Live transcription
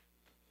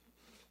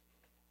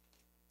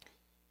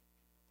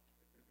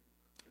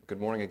Good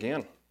morning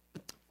again.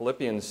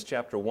 Philippians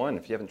chapter 1,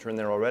 if you haven't turned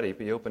there already,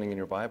 be opening in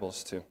your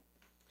Bibles to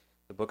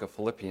the book of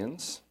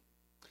Philippians.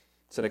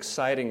 It's an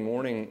exciting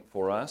morning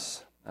for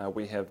us.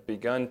 We have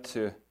begun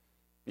to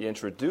be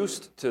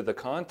introduced to the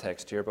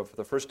context here, but for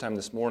the first time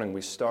this morning,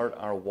 we start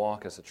our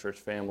walk as a church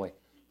family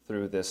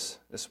through this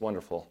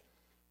wonderful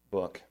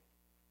book.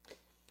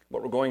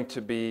 What we're going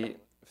to be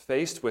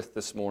faced with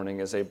this morning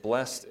is a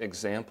blessed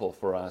example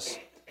for us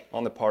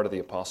on the part of the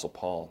Apostle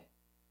Paul.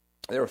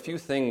 There are few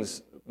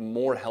things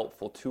more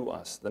helpful to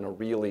us than a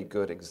really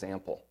good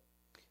example.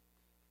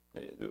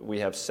 We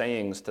have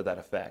sayings to that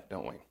effect,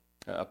 don't we?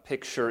 A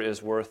picture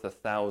is worth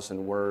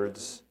 1,000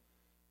 words.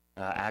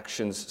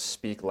 Actions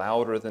speak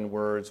louder than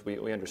words.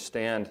 We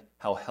understand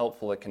how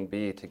helpful it can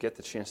be to get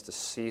the chance to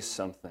see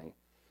something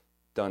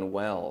done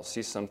well,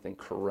 see something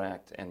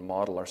correct, and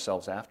model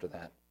ourselves after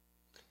that.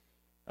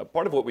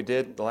 Part of what we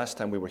did the last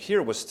time we were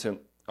here was to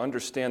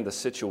understand the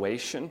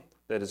situation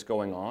that is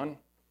going on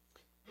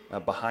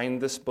behind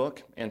this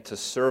book and to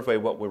survey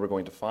what we were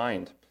going to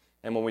find.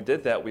 And when we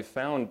did that, we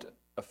found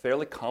a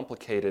fairly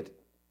complicated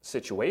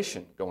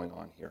situation going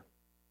on here.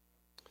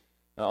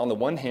 On the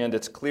one hand,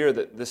 it's clear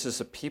that this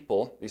is a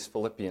people, these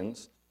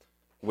Philippians,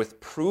 with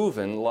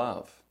proven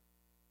love.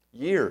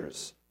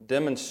 Years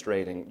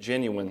demonstrating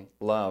genuine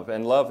love.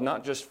 And love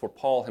not just for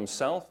Paul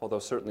himself, although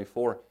certainly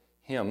for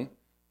him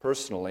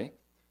personally,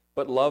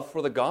 but love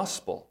for the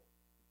gospel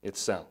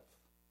itself.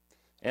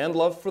 And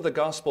love for the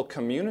gospel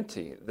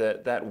community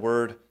that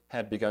word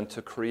had begun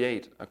to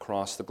create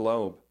across the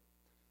globe.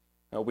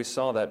 We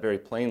saw that very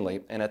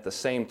plainly, and at the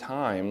same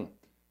time,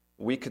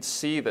 we could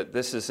see that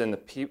this is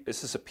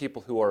a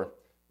people who are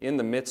in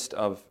the midst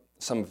of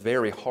some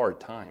very hard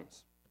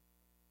times.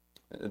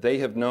 They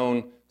have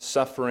known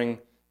suffering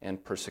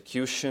and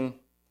persecution,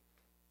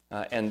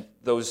 and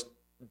those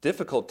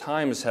difficult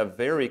times have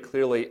very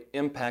clearly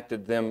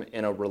impacted them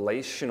in a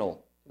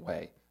relational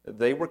way.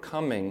 They were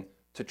coming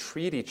to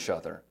treat each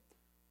other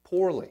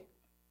poorly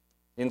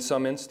in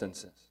some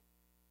instances.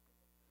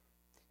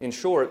 In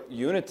short,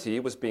 unity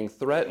was being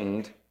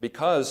threatened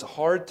because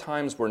hard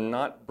times were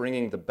not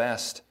bringing the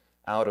best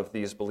out of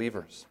these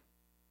believers.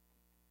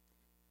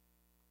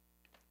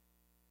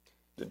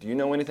 Do you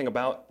know anything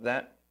about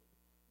that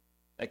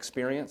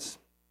experience?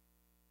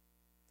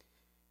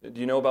 Do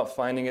you know about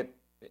finding it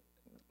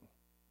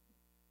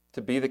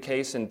to be the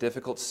case in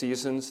difficult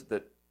seasons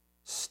that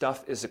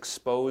stuff is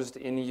exposed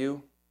in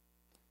you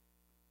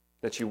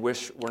that you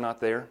wish were not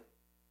there?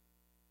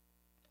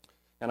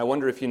 And I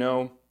wonder if you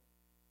know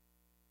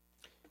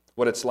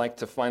what it's like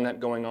to find that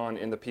going on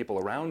in the people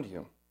around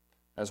you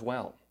as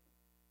well.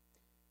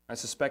 I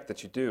suspect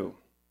that you do.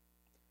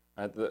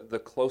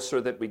 The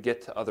closer that we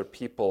get to other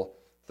people,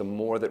 the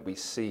more that we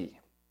see.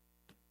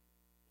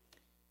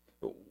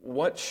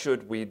 What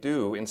should we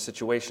do in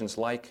situations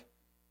like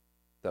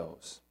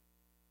those?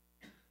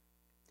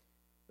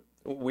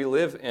 We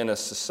live in a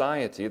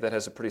society that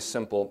has a pretty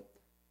simple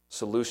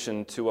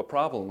solution to a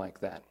problem like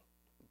that.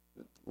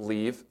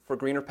 Leave for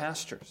greener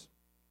pastures.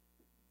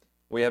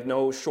 We have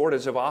no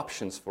shortage of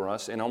options for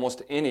us in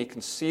almost any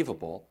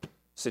conceivable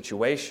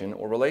situation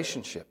or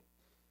relationship.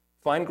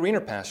 Find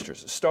greener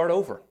pastures. Start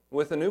over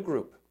with a new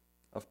group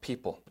of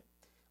people,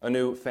 a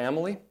new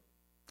family,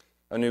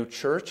 a new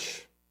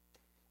church,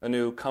 a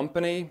new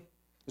company.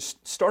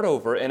 Start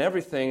over, and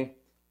everything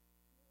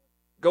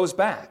goes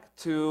back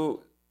to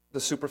the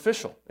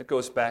superficial. It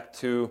goes back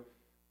to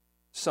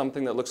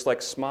something that looks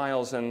like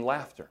smiles and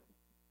laughter,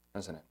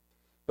 doesn't it?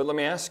 But let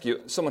me ask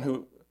you, someone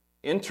who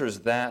enters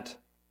that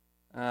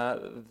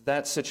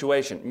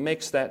situation,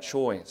 makes that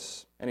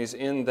choice, and he's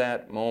in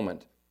that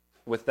moment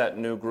with that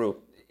new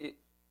group,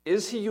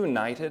 is he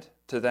united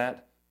to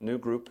that new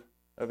group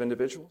of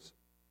individuals?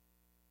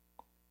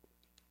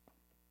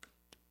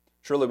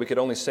 Surely we could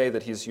only say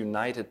that he's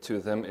united to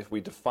them if we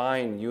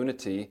define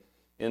unity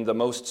in the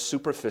most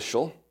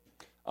superficial,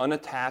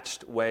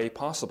 unattached way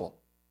possible.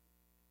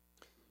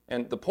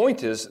 And the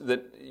point is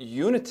that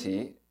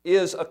unity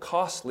is a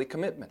costly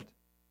commitment,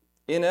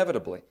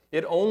 inevitably.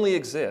 It only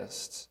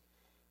exists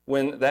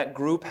when that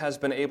group has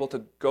been able to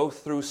go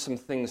through some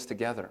things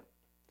together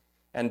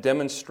and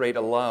demonstrate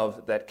a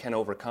love that can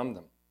overcome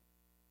them.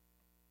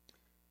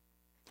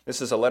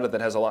 This is a letter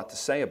that has a lot to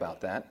say about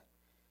that.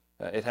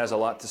 It has a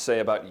lot to say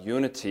about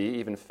unity,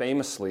 even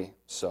famously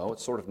so.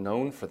 It's sort of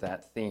known for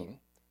that theme.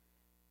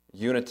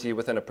 Unity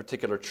within a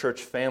particular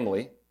church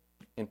family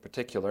in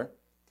particular.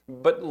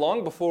 But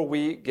long before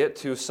we get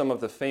to some of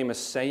the famous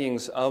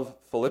sayings of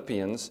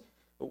Philippians,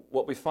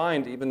 what we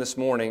find even this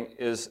morning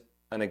is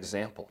an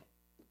example.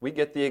 We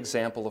get the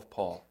example of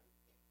Paul.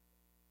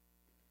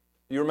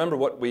 You remember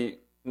what we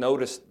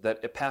noticed that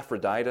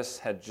Epaphroditus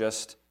had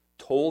just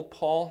told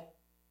Paul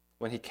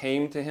when he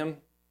came to him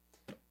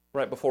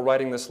right before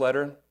writing this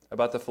letter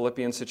about the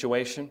Philippian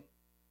situation?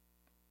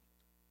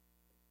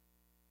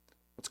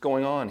 What's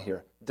going on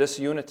here?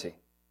 Disunity,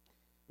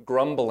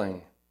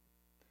 grumbling,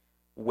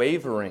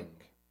 wavering,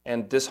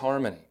 and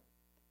disharmony.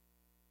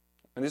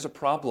 And these are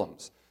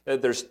problems.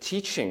 There's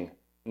teaching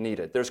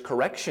needed. There's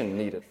correction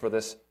needed for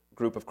this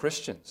group of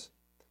Christians.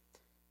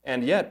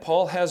 And yet,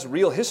 Paul has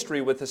real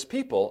history with his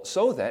people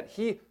so that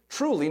he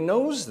truly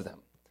knows them.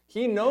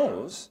 He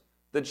knows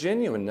the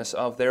genuineness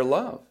of their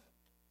love.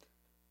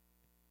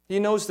 He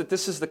knows that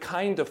this is the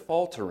kind of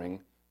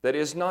faltering that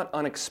is not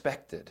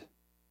unexpected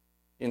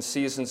in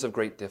seasons of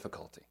great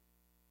difficulty.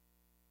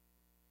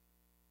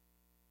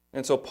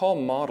 And so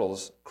Paul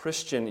models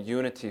Christian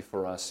unity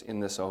for us in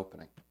this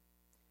opening.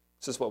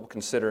 This is what we'll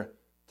consider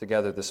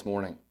together this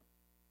morning.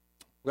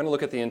 We're going to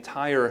look at the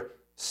entire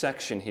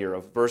section here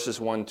of verses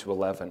 1 to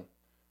 11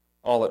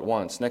 all at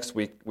once. Next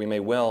week, we may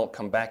well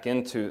come back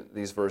into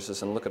these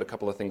verses and look at a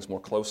couple of things more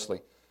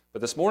closely.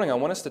 But this morning, I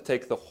want us to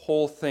take the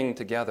whole thing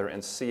together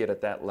and see it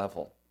at that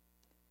level.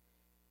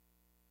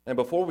 And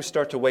before we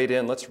start to wade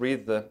in, let's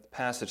read the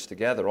passage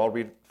together. I'll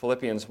read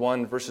Philippians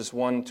 1, verses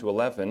 1 to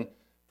 11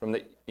 from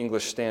the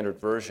English Standard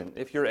Version.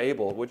 If you're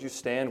able, would you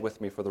stand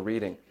with me for the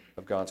reading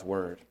of God's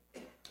Word?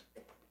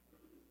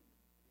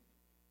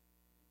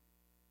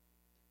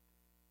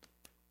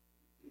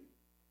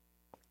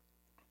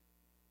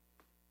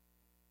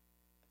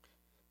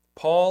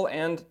 Paul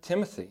and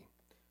Timothy,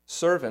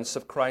 servants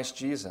of Christ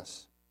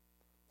Jesus,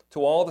 to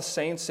all the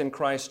saints in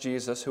Christ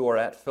Jesus who are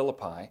at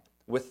Philippi,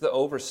 with the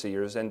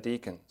overseers and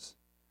deacons,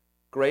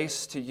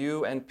 grace to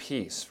you and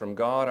peace from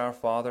God our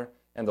Father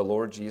and the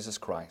Lord Jesus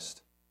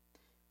Christ.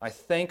 I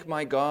thank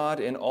my God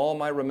in all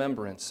my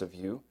remembrance of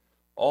you,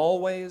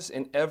 always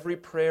in every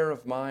prayer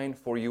of mine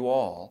for you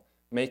all,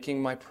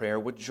 making my prayer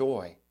with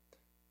joy,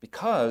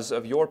 because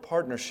of your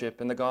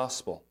partnership in the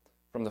gospel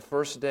from the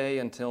first day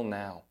until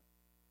now.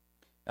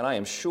 And I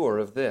am sure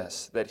of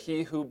this, that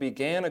he who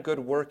began a good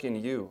work in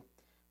you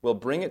will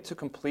bring it to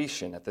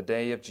completion at the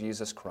day of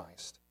Jesus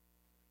Christ.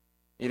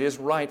 It is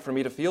right for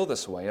me to feel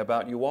this way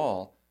about you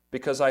all,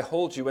 because I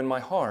hold you in my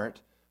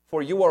heart,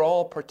 for you are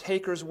all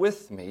partakers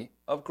with me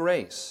of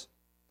grace,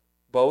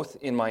 both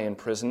in my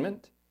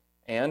imprisonment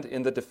and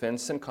in the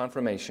defense and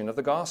confirmation of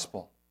the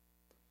gospel.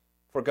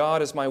 For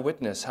God is my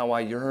witness how I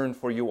yearn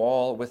for you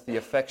all with the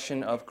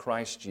affection of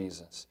Christ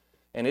Jesus.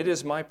 And it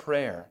is my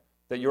prayer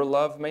that your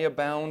love may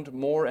abound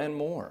more and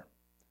more,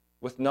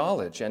 with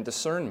knowledge and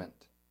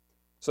discernment,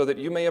 so that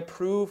you may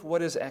approve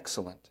what is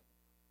excellent,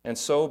 and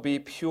so be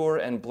pure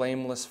and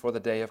blameless for the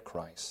day of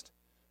Christ,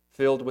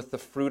 filled with the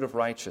fruit of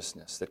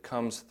righteousness that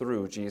comes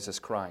through Jesus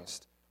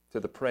Christ, to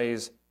the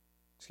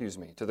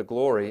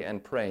glory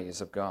and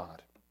praise of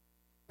God.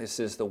 This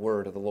is the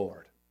word of the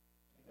Lord.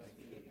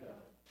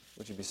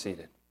 Would you be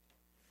seated?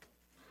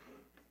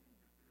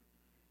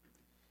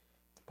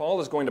 Paul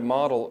is going to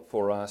model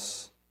for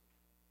us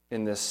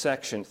in this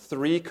section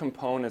 3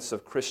 components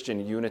of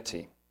Christian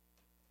unity.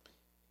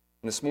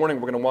 And this morning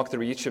we're going to walk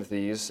through each of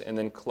these and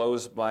then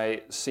close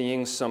by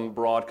seeing some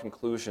broad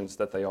conclusions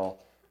that they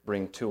all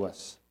bring to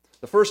us.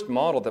 The first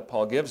model that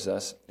Paul gives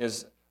us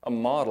is a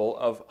model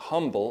of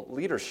humble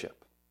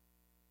leadership.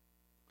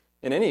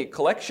 In any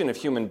collection of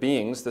human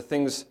beings, the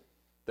things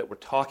that we're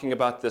talking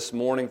about this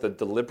morning, the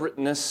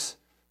deliberateness,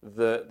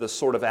 the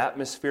sort of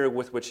atmosphere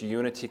with which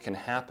unity can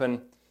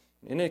happen,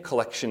 in any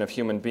collection of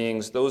human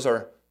beings, those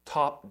are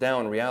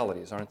top-down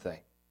realities, aren't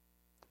they?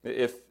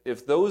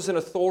 If those in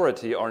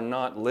authority are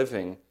not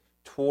living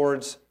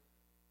towards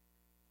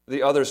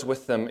the others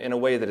with them in a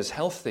way that is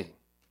healthy,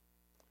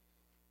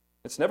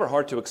 it's never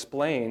hard to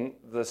explain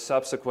the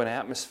subsequent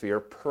atmosphere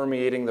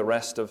permeating the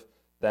rest of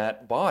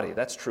that body.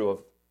 That's true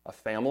of a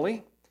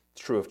family,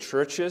 it's true of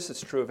churches,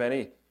 it's true of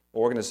any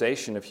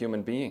organization of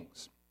human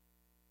beings.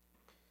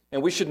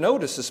 And we should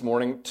notice this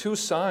morning 2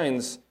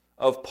 signs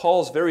of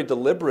Paul's very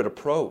deliberate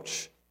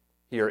approach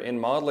here in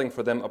modeling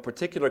for them a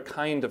particular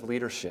kind of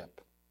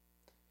leadership.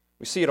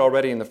 We see it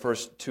already in the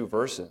first 2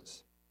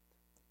 verses.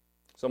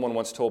 Someone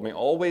once told me,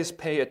 always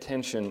pay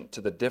attention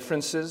to the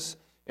differences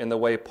in the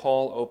way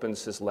Paul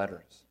opens his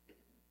letters.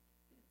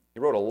 He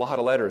wrote a lot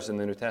of letters in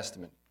the New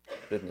Testament,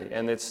 didn't he?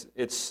 And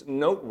it's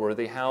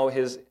noteworthy how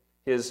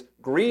his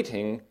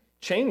greeting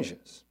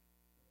changes.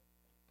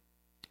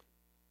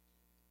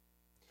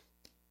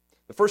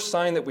 The first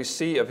sign that we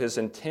see of his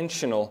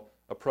intentional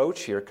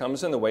approach here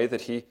comes in the way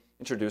that he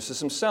introduces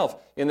himself,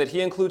 in that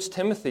he includes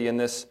Timothy in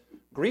this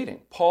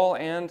greeting. Paul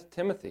and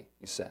Timothy,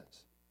 he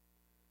says.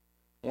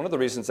 One of the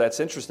reasons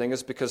that's interesting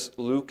is because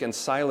Luke and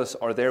Silas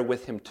are there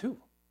with him too.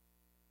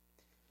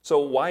 So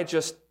why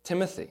just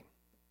Timothy?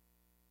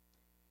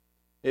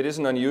 It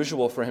isn't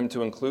unusual for him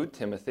to include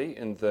Timothy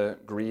in the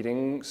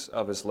greetings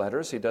of his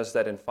letters. He does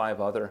that in 5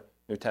 other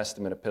New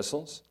Testament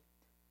epistles.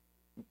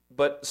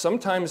 But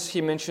sometimes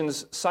he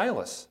mentions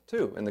Silas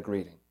too in the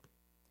greeting.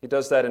 He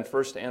does that in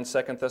 1st and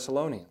 2nd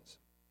Thessalonians.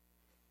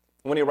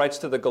 When he writes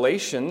to the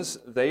Galatians,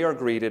 they are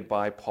greeted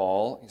by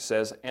Paul, he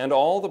says, and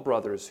all the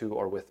brothers who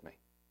are with me.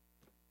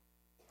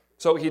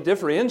 So he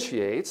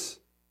differentiates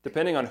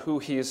depending on who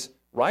he's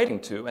writing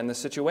to and the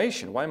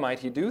situation. Why might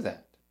he do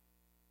that?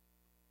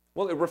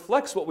 Well, it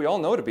reflects what we all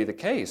know to be the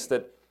case,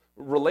 that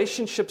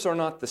relationships are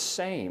not the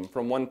same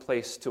from one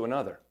place to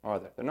another, are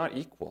they? They're not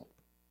equal.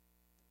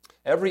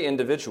 Every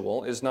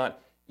individual is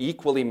not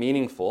equally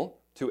meaningful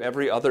to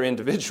every other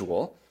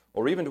individual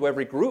or even to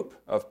every group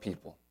of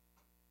people.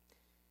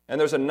 And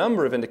there's a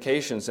number of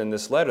indications in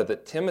this letter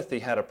that Timothy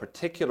had a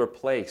particular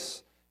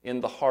place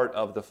in the heart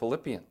of the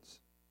Philippians.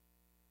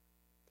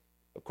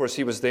 Of course,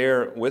 he was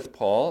there with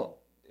Paul,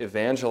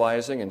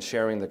 evangelizing and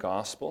sharing the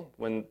gospel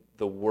when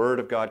the word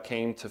of God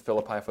came to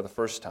Philippi for the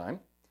first time.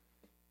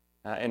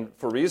 And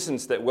for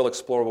reasons that we'll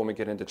explore when we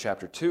get into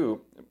chapter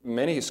 2,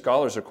 many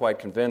scholars are quite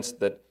convinced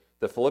that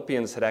the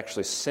Philippians had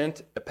actually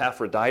sent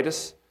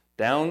Epaphroditus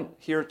down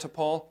here to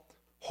Paul,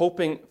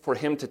 hoping for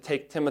him to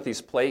take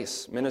Timothy's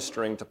place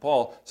ministering to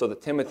Paul so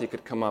that Timothy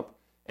could come up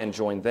and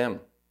join them.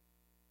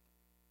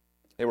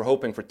 They were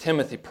hoping for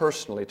Timothy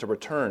personally to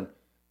return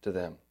to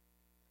them.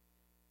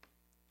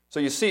 So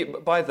you see,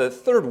 by the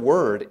third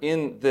word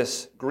in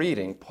this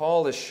greeting,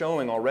 Paul is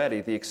showing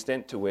already the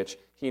extent to which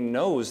he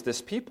knows this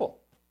people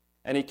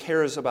and he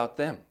cares about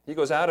them. He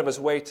goes out of his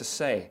way to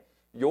say,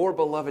 "Your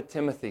beloved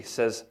Timothy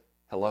says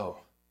hello."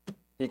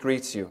 He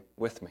greets you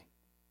with me.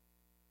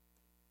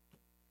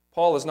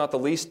 Paul is not the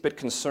least bit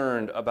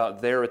concerned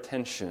about their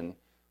attention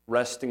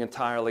resting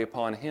entirely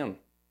upon him,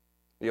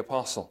 the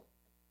apostle.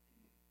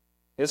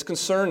 His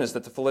concern is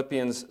that the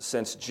Philippians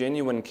sense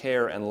genuine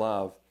care and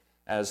love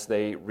as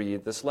they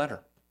read this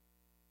letter.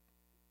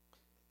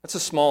 That's a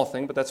small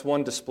thing, but that's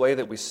one display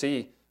that we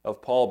see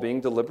of Paul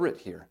being deliberate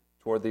here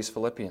toward these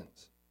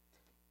Philippians.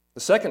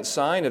 The second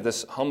sign of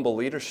this humble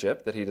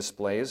leadership that he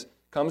displays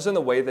comes in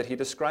the way that he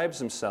describes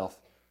himself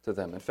to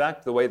them. In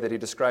fact, the way that he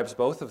describes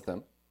both of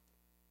them.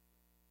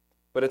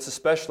 But it's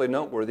especially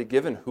noteworthy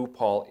given who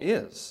Paul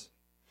is.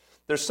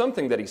 There's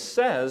something that he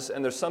says,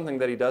 and there's something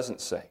that he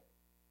doesn't say.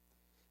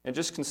 And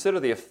just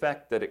consider the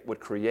effect that it would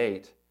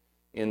create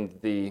in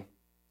the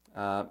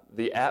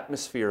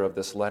atmosphere of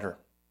this letter.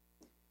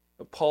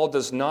 Paul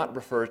does not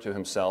refer to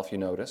himself, you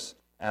notice,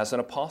 as an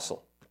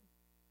apostle.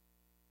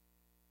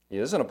 He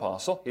is an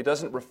apostle. He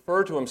doesn't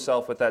refer to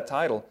himself with that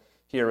title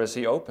here as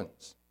he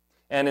opens.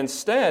 And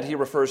instead, he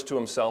refers to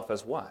himself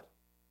as what?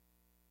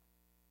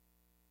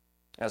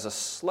 As a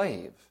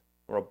slave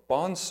or a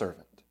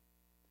bondservant.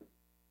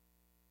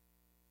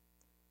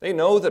 They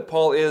know that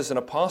Paul is an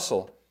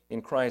apostle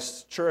in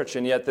Christ's church,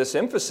 and yet this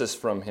emphasis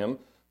from him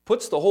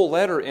puts the whole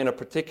letter in a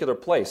particular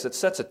place. It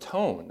sets a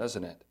tone,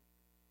 doesn't it?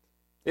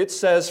 It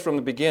says from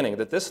the beginning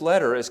that this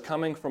letter is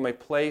coming from a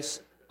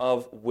place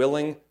of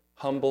willing,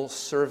 humble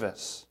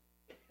service.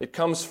 It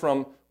comes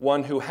from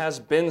one who has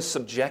been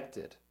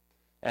subjected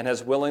and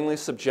has willingly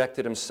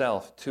subjected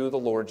himself to the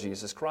Lord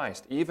Jesus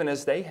Christ, even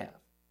as they have.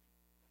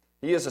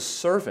 He is a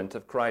servant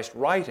of Christ,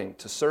 writing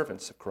to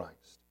servants of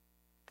Christ.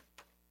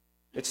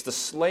 It's the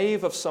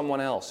slave of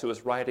someone else who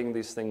is writing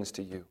these things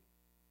to you.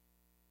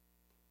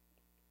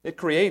 It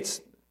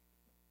creates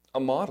a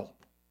model.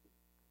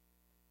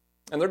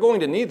 And they're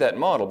going to need that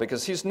model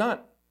because he's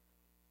not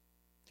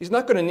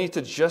going to need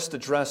to just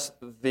address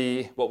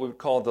what we would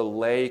call the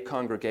lay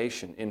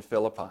congregation in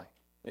Philippi.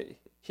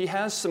 He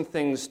has some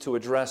things to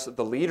address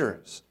the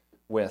leaders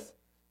with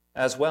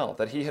as well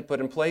that he had put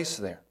in place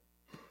there.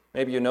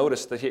 Maybe you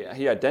noticed that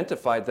he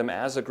identified them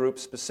as a group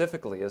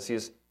specifically as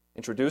he's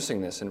introducing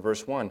this in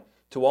verse 1.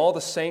 To all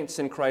the saints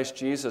in Christ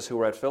Jesus who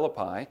are at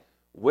Philippi,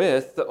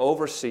 with the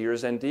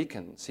overseers and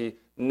deacons. He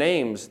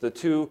names the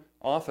two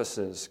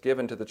offices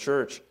given to the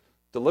church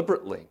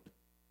deliberately.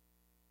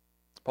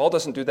 Paul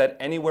doesn't do that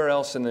anywhere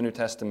else in the New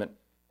Testament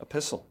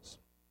epistles.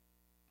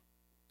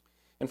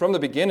 And from the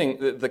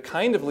beginning, the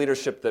kind of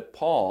leadership that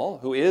Paul,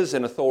 who is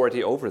in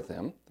authority over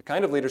them, the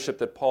kind of leadership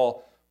that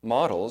Paul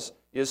models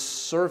is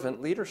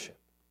servant leadership.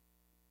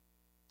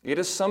 It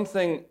is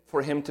something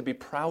for him to be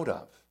proud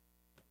of,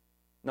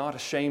 not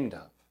ashamed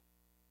of,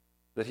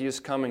 that he is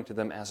coming to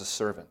them as a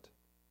servant.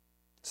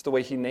 It's the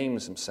way he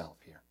names himself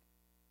here.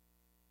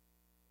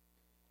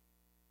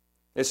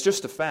 It's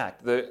just a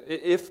fact that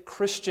if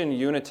Christian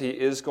unity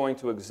is going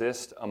to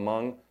exist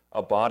among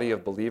a body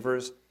of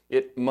believers,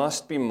 it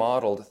must be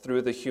modeled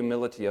through the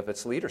humility of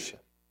its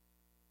leadership.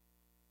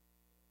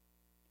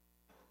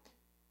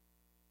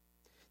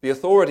 The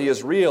authority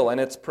is real and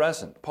it's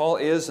present. Paul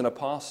is an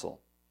apostle,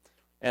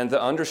 and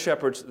the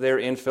under-shepherds there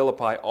in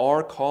Philippi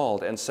are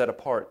called and set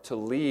apart to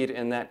lead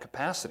in that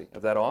capacity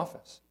of that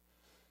office.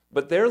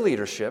 But their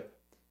leadership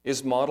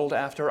is modeled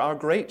after our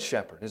great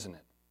shepherd, isn't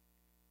it?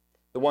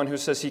 The one who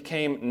says he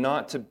came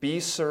not to be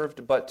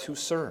served, but to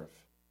serve.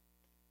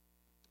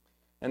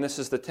 And this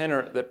is the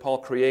tenor that Paul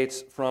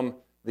creates from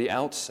the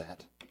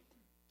outset.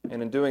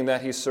 And in doing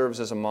that, he serves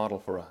as a model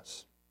for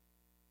us.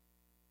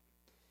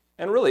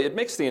 And really, it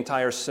makes the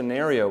entire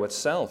scenario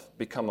itself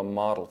become a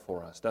model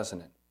for us,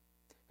 doesn't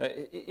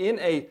it? In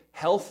a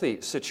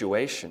healthy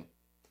situation,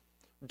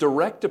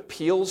 direct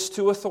appeals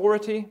to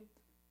authority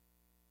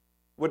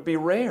would be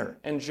rare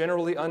and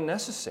generally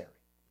unnecessary,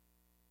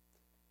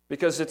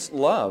 because it's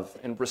love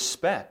and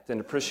respect and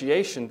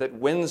appreciation that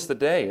wins the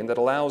day and that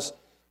allows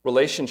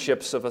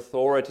relationships of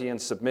authority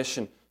and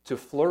submission to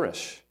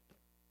flourish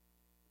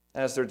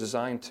as they're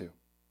designed to.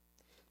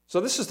 So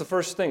this is the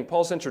first thing,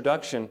 Paul's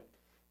introduction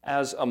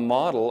as a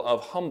model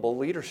of humble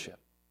leadership.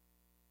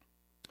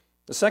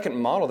 The second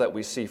model that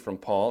we see from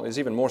Paul is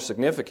even more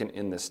significant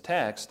in this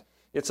text.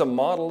 It's a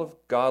model of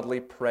godly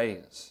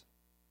praise.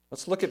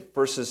 Let's look at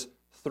verses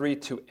 3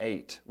 to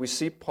 8. We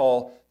see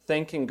Paul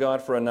thanking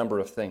God for a number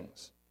of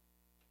things.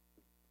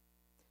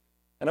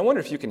 And I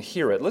wonder if you can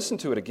hear it. Listen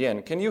to it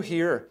again. Can you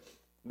hear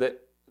that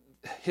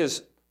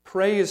his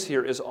praise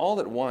here is all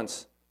at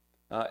once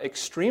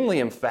extremely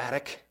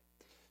emphatic,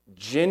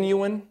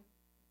 genuine,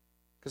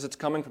 because it's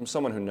coming from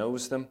someone who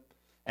knows them,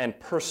 and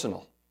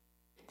personal.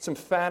 It's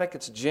emphatic,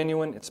 it's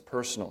genuine, it's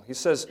personal. He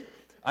says,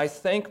 I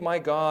thank my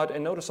God,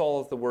 and notice all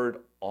of the word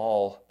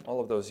all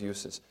of those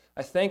uses.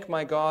 I thank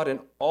my God in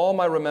all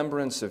my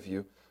remembrance of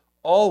you,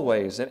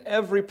 always in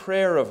every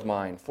prayer of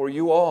mine, for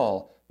you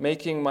all,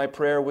 making my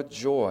prayer with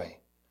joy,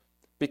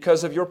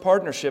 because of your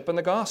partnership in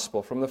the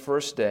gospel from the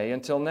first day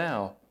until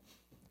now.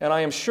 And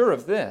I am sure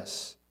of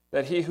this,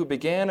 that he who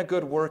began a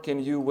good work in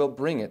you will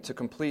bring it to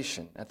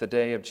completion at the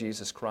day of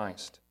Jesus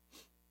Christ.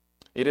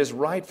 It is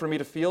right for me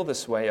to feel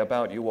this way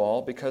about you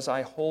all, because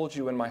I hold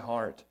you in my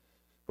heart,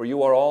 for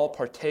you are all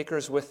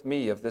partakers with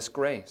me of this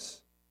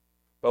grace,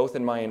 both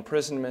in my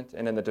imprisonment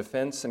and in the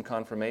defense and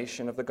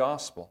confirmation of the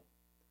gospel.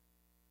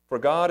 For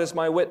God is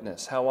my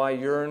witness, how I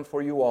yearn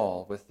for you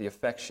all with the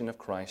affection of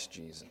Christ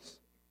Jesus.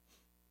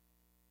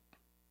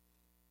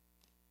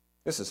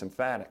 This is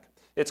emphatic.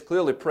 It's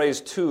clearly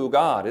praise to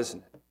God,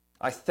 isn't it?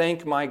 I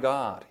thank my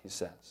God, he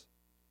says.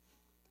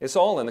 It's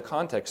all in the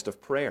context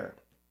of prayer.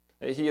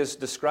 He is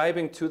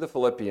describing to the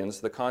Philippians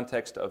the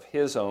context of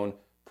his own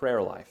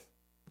prayer life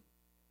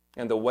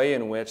and the way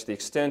in which, the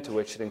extent to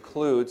which it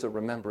includes a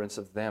remembrance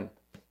of them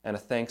and a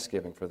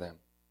thanksgiving for them.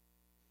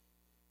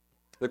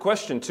 The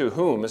question to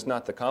whom is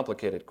not the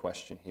complicated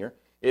question here.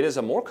 It is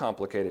a more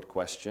complicated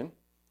question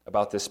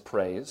about this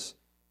praise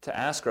to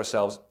ask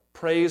ourselves,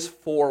 praise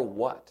for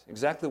what?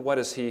 Exactly what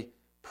is he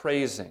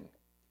praising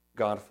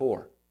God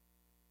for?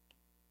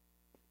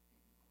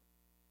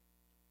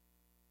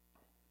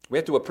 We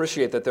have to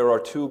appreciate that there are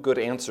two good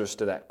answers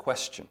to that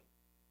question.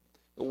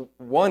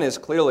 One is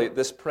clearly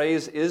this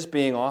praise is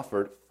being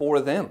offered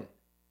for them.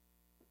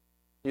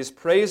 He's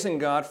praising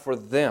God for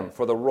them,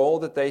 for the role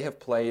that they have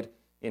played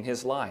in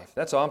his life.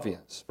 That's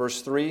obvious.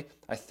 Verse 3,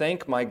 I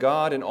thank my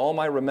God in all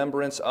my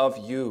remembrance of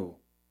you,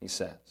 he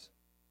says.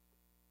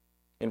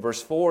 In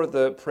verse 4,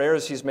 the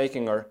prayers he's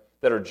making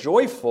that are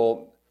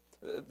joyful,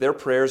 they're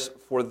prayers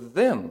for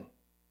them.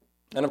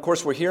 And of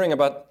course, we're hearing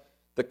about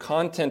the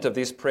content of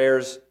these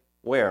prayers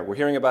where? We're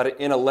hearing about it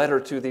in a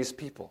letter to these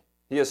people.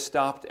 He has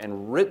stopped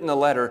and written a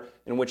letter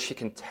in which he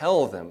can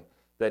tell them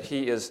that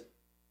he is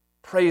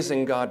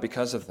praising God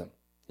because of them.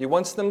 He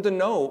wants them to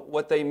know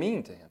what they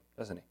mean to him,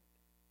 doesn't he?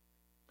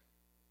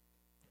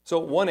 So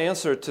one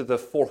answer to the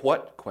for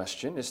what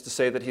question is to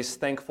say that he's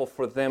thankful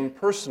for them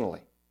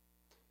personally.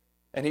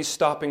 And he's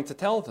stopping to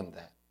tell them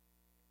that.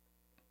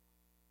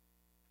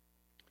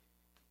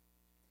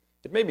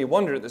 It made me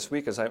wonder this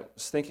week as I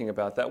was thinking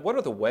about that, what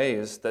are the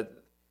ways that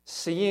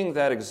seeing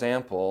that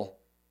example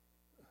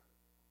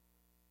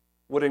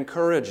would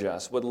encourage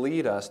us, would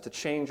lead us to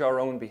change our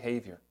own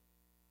behavior?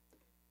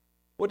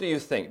 What do you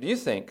think? Do you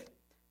think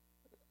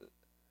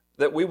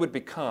that we would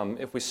become,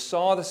 if we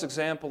saw this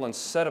example and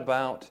set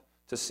about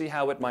to see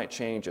how it might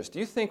change us, do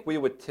you think we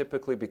would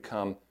typically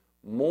become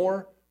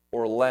more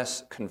or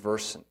less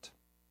conversant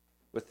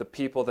with the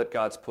people that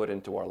God's put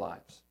into our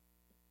lives?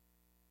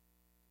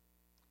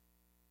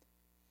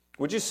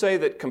 Would you say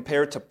that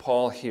compared to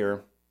Paul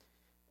here,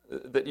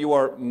 that you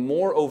are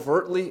more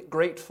overtly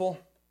grateful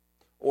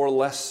or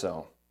less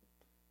so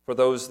for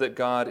those that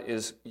God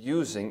is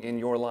using in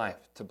your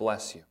life to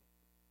bless you?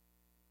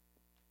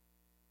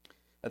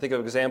 I think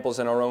of examples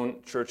in our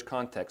own church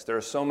context. There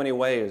are so many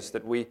ways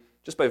that we,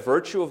 just by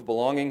virtue of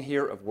belonging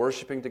here, of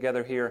worshiping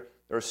together here,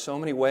 there are so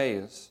many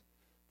ways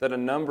that a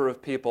number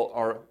of people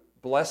are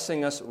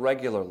blessing us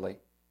regularly.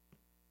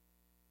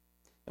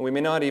 And we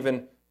may not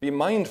even be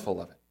mindful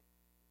of it.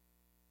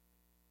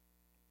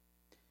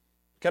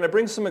 Can I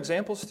bring some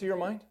examples to your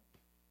mind?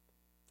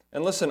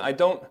 And listen,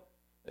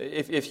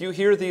 if you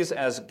hear these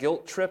as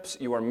guilt trips,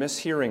 you are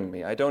mishearing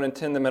me. I don't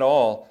intend them at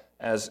all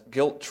as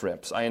guilt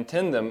trips. I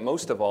intend them,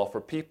 most of all, for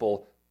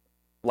people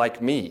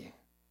like me.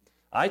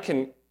 I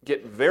can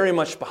get very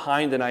much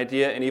behind an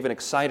idea and even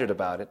excited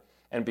about it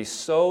and be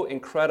so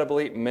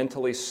incredibly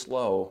mentally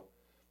slow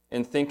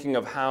in thinking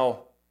of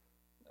how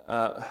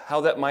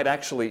that might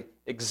actually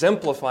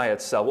exemplify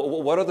itself.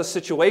 What are the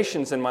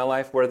situations in my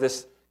life where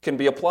this can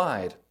be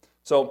applied?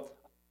 So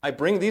I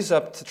bring these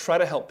up to try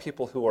to help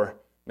people who are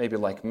maybe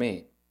like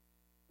me.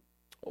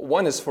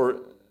 One is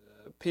for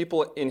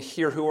people in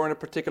here who are in a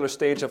particular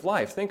stage of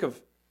life. Think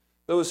of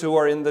those who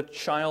are in the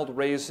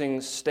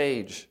child-raising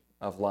stage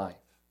of life.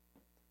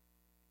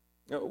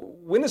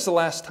 When is the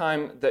last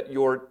time that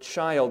your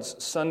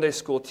child's Sunday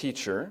school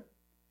teacher,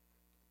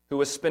 who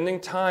is spending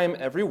time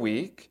every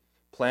week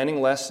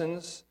planning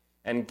lessons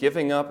and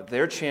giving up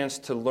their chance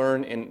to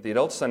learn in the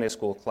adult Sunday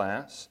school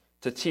class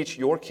to teach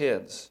your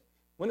kids,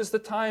 when is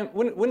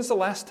the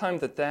last time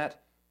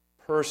that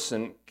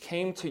person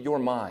came to your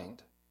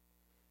mind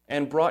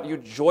and brought you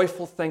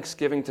joyful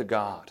thanksgiving to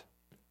God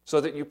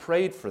so that you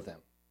prayed for them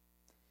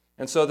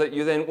and so that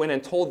you then went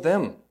and told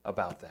them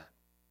about that?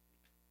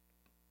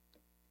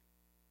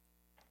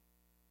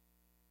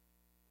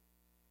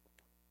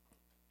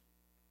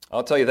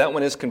 I'll tell you, that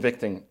one is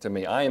convicting to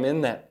me. I am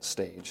in that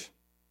stage.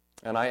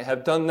 And I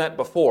have done that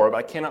before, but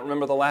I cannot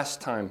remember the last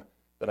time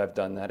that I've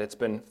done that. It's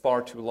been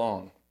far too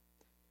long.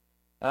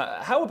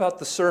 How about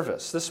the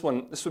service? This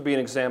would be an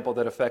example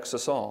that affects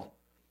us all.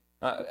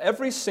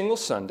 Every single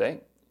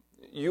Sunday,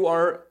 you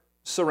are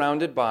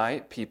surrounded by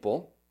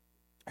people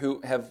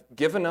who have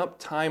given up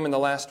time in the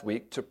last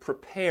week to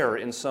prepare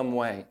in some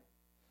way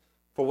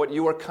for what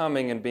you are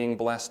coming and being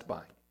blessed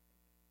by.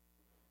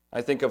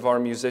 I think of our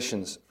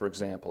musicians, for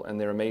example, and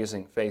their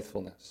amazing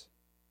faithfulness.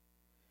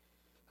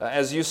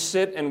 As you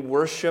sit and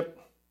worship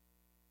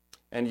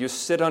and you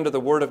sit under the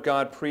Word of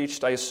God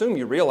preached, I assume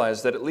you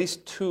realize that at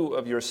least 2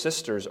 of your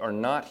sisters are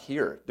not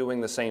here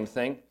doing the same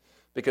thing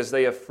because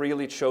they have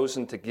freely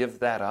chosen to give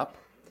that up,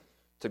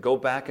 to go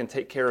back and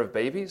take care of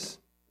babies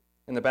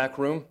in the back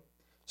room,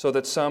 so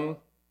that some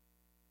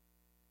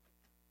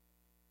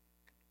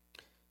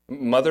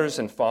mothers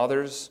and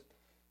fathers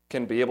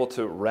can be able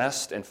to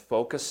rest and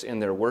focus in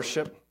their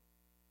worship,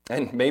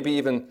 and maybe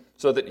even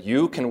so that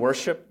you can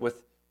worship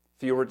with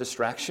fewer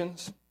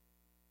distractions.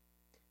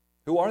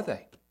 Who are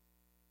they?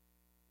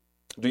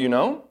 Do you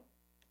know?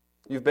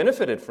 You've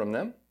benefited from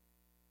them.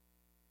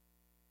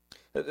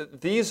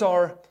 These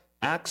are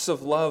acts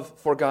of love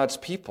for God's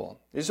people.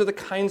 These are the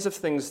kinds of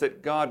things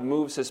that God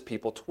moves His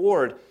people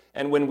toward.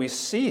 And when we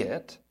see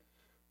it,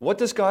 what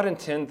does God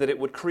intend that it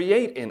would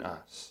create in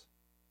us?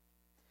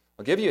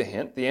 I'll give you a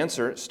hint. The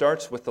answer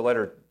starts with the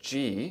letter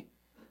G,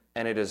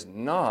 and it is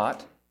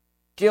not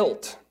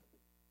guilt.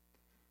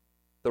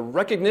 The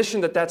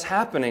recognition that that's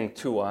happening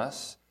to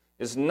us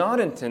is not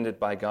intended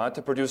by God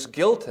to produce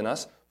guilt in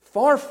us.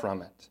 Far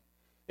from it.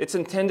 It's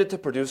intended to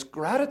produce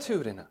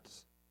gratitude in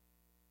us.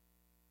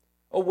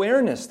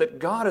 Awareness that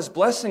God is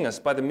blessing us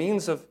by the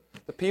means of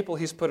the people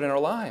He's put in our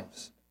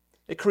lives.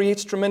 It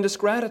creates tremendous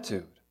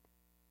gratitude.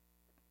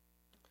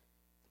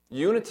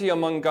 Unity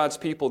among God's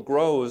people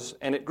grows,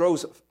 and it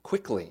grows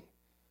quickly,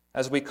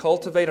 as we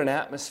cultivate an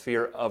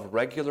atmosphere of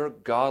regular,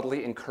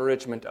 godly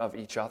encouragement of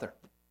each other.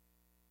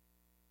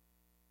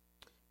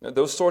 Now,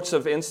 those sorts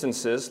of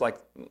instances, like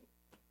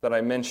that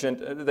I mentioned,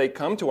 they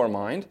come to our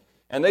mind,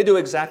 and they do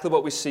exactly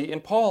what we see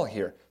in Paul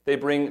here. They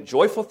bring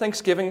joyful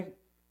thanksgiving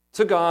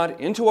to God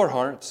into our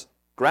hearts,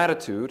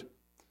 gratitude,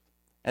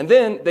 and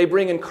then they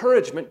bring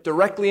encouragement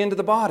directly into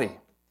the body,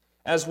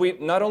 as we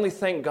not only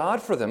thank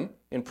God for them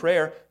in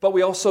prayer, but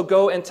we also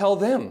go and tell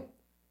them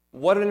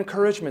what an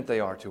encouragement they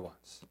are to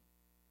us,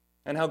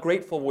 and how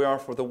grateful we are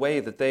for the way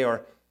that they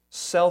are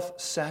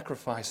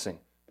self-sacrificing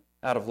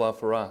out of love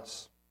for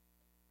us.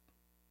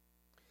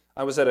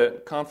 I was at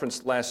a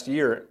conference last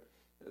year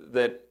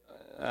that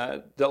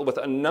dealt with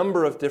a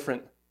number of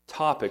different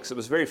topics. It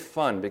was very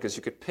fun because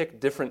you could pick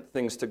different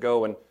things to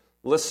go and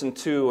listen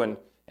to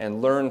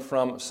and learn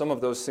from. Some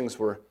of those things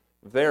were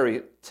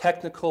very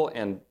technical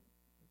and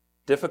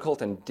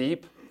difficult and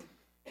deep.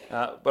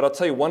 But I'll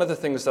tell you, one of the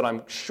things that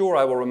I'm sure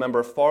I will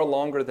remember far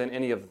longer than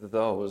any of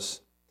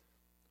those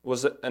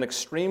was an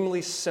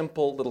extremely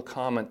simple little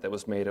comment that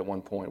was made at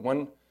one point.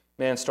 One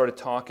man started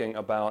talking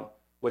about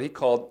what he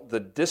called the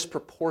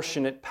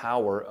disproportionate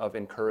power of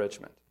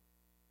encouragement.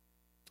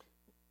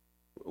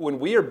 When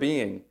we're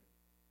being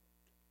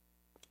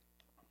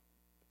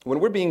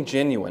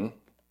genuine,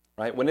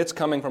 right, when it's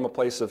coming from a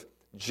place of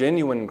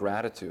genuine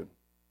gratitude,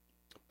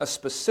 a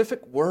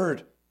specific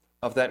word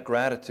of that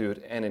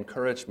gratitude and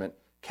encouragement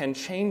can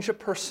change a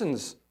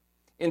person's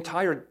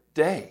entire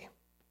day.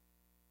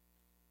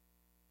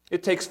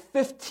 It takes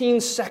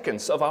 15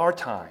 seconds of our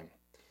time,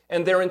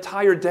 and their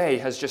entire day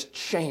has just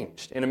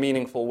changed in a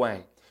meaningful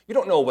way. You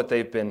don't know what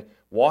they've been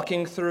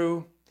walking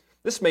through.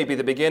 This may be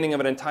the beginning of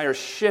an entire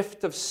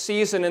shift of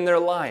season in their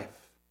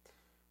life.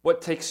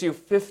 What takes you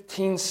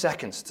 15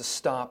 seconds to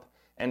stop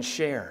and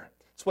share?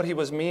 It's what he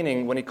was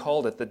meaning when he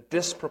called it the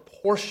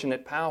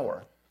disproportionate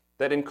power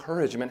that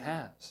encouragement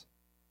has.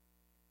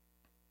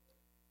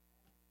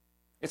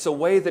 It's a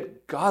way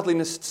that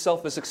godliness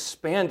itself is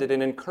expanded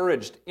and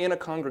encouraged in a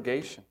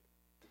congregation.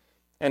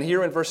 And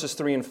here in verses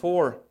 3 and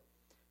 4,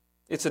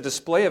 it's a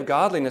display of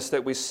godliness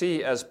that we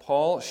see as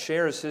Paul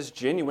shares his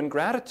genuine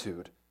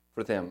gratitude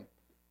for them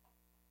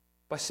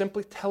by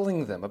simply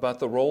telling them about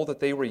the role that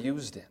they were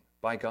used in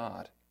by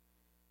God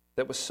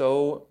that was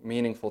so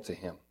meaningful to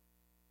him.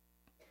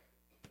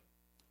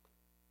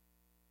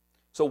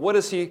 So what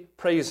is he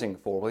praising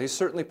for? Well, he's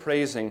certainly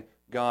praising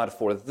God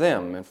for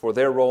them and for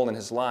their role in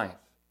his life.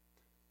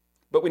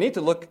 But we need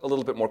to look a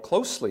little bit more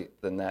closely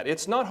than that.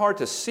 It's not hard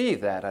to see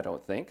that, I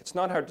don't think. It's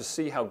not hard to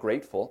see how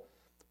grateful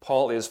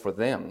Paul is for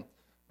them.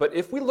 But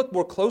if we look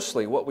more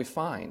closely, what we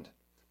find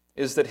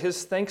is that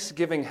his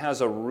thanksgiving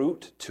has a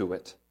root to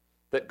it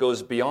that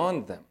goes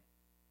beyond them.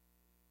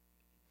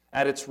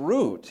 At its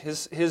root,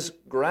 his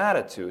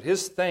gratitude,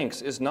 his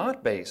thanks is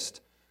not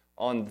based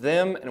on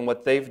them and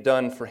what they've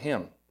done for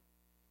him.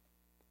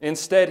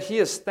 Instead, he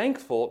is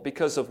thankful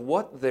because of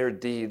what their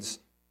deeds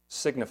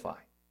signify.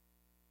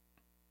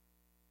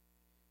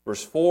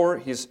 Verse 4,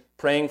 he's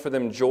praying for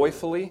them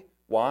joyfully.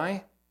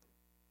 Why?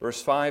 Verse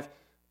 5,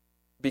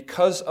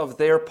 because of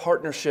their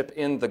partnership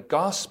in the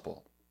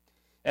gospel,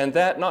 And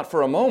that not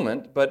for a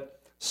moment, but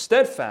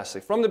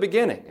steadfastly, from the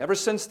beginning, ever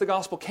since the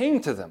gospel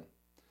came to them,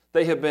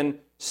 they have been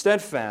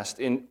steadfast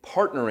in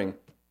partnering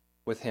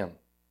with him.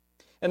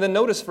 And then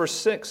notice verse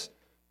 6.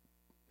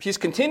 He's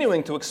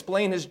continuing to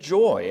explain his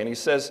joy, and he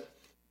says,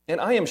 "And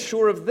I am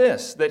sure of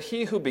this, that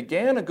he who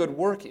began a good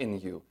work in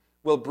you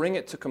will bring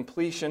it to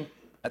completion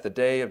at the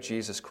day of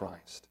Jesus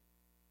Christ."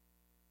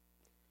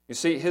 You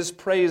see, his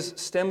praise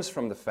stems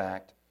from the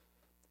fact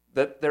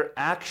that their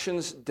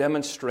actions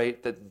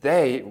demonstrate that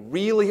they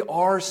really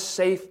are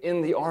safe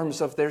in the arms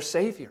of their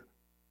Savior.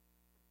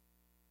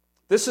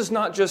 This is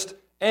not just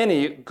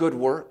any good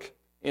work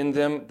in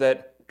them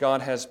that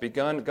God has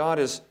begun. God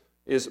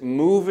is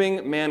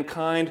moving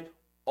mankind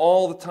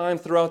all the time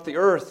throughout the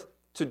earth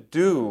to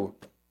do.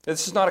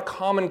 This is not a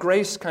common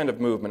grace kind of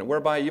movement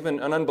whereby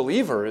even an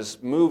unbeliever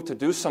is moved to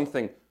do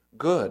something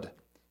good.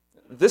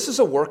 This is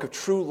a work of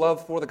true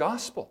love for the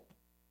gospel.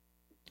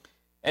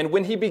 And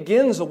when he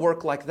begins a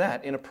work like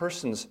that in a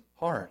person's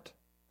heart,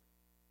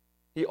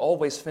 he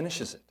always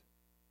finishes it.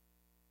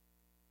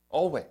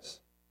 Always.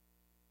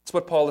 That's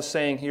what Paul is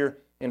saying here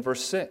in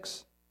verse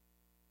 6.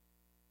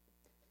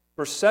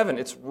 Verse 7,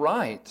 "It's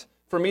right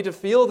for me to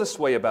feel this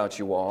way about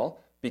you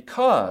all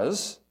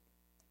because,"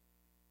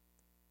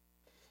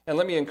 and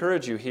let me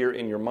encourage you here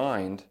in your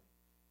mind,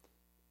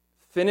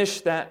 finish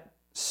that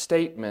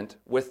statement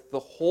with the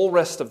whole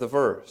rest of the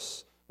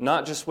verse,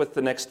 not just with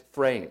the next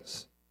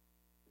phrase.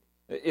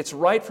 "It's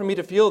right for me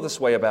to feel this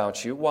way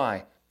about you."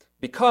 Why?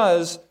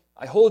 "Because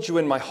I hold you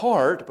in my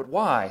heart." But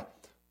why?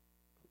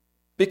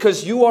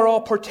 "Because you are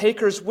all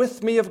partakers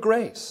with me of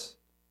grace,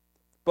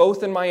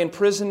 both in my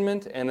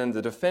imprisonment and in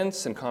the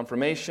defense and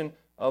confirmation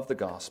of the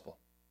gospel."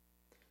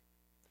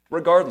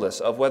 Regardless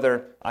of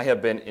whether I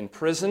have been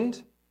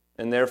imprisoned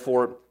and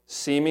therefore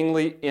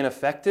seemingly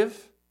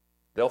ineffective,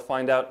 they'll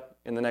find out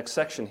in the next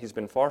section he's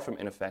been far from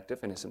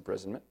ineffective in his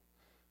imprisonment.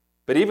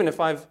 But even if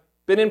I've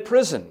been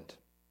imprisoned,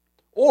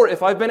 or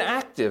if I've been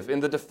active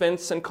in the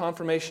defense and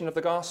confirmation of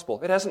the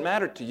gospel, it hasn't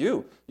mattered to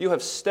you. You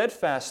have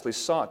steadfastly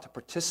sought to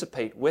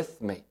participate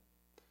with me,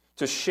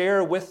 to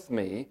share with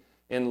me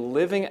in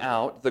living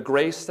out the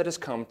grace that has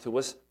come to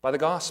us by the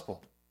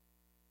gospel.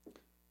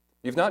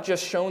 You've not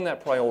just shown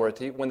that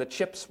priority when the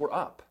chips were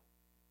up,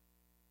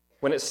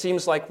 when it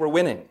seems like we're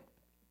winning.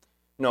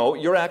 No,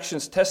 your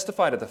actions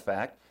testify to the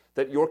fact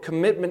that your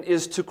commitment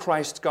is to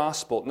Christ's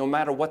gospel, no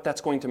matter what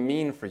that's going to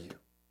mean for you.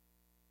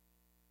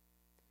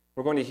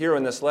 We're going to hear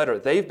in this letter,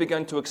 they've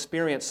begun to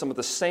experience some of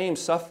the same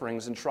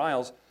sufferings and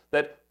trials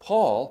that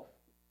Paul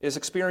is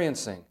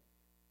experiencing.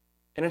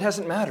 And it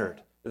hasn't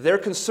mattered. Their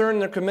concern,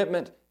 their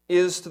commitment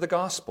is to the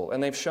gospel,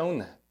 and they've shown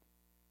that.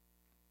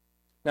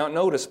 Now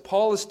notice,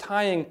 Paul is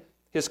tying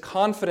his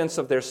confidence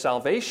of their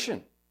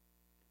salvation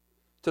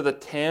to the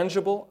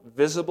tangible,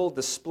 visible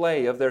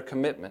display of their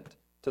commitment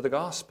to the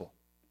gospel.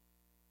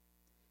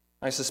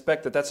 I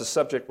suspect that that's a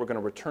subject we're going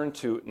to return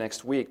to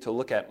next week to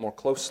look at more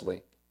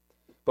closely.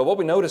 But what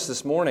we notice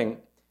this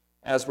morning,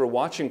 as we're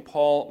watching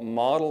Paul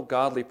model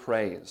godly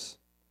praise,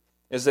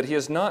 is that he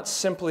is not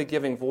simply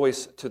giving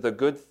voice to the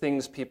good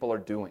things people are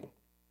doing.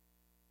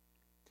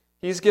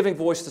 He's giving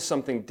voice to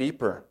something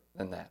deeper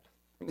than that.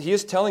 He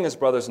is telling his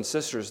brothers and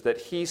sisters that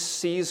he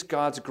sees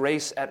God's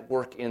grace at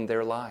work in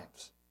their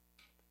lives.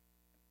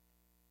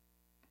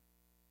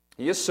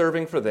 He is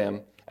serving for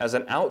them as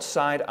an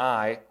outside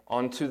eye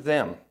onto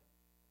them,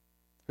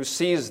 who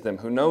sees them,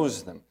 who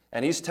knows them.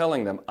 And he's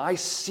telling them, I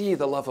see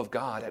the love of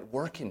God at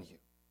work in you.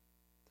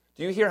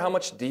 Do you hear how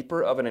much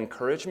deeper of an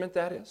encouragement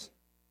that is?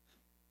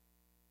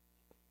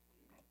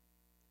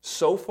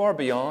 So far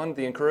beyond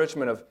the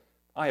encouragement of,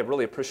 I have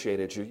really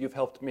appreciated you. You've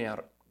helped me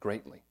out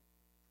greatly.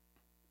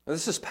 Now,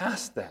 this is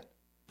past that.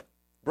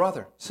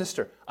 Brother,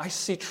 sister, I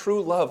see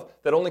true love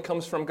that only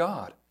comes from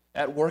God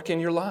at work in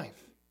your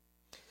life.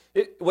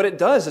 What it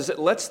does is it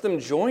lets them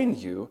join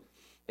you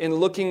in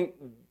looking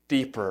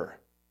deeper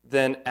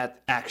than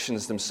at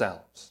actions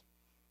themselves.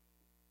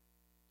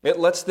 It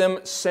lets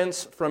them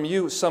sense from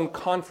you some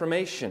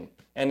confirmation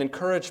and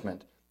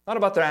encouragement, not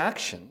about their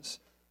actions,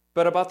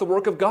 but about the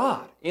work of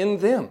God in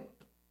them.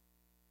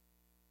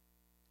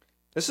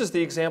 This is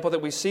the example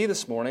that we see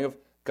this morning of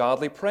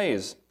godly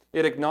praise.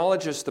 It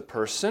acknowledges the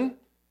person,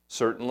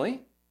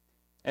 certainly,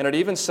 and it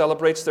even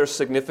celebrates their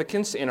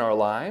significance in our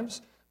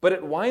lives, but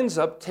it winds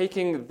up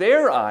taking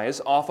their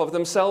eyes off of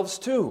themselves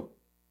too,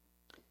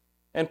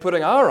 and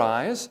putting our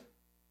eyes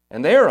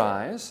and their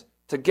eyes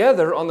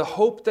together on the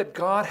hope that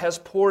God has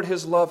poured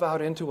His love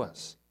out into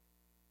us.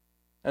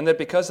 And that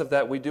because of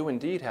that, we do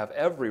indeed have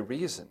every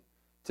reason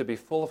to be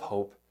full of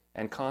hope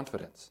and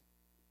confidence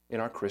in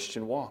our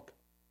Christian walk.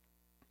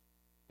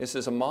 This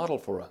is a model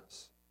for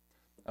us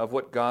of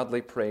what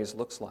godly praise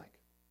looks like.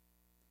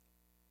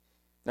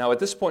 Now, at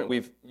this point,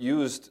 we've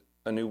used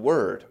a new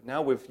word.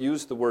 Now we've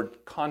used the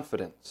word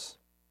confidence.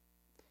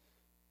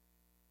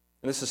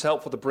 And this is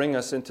helpful to bring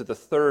us into the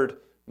third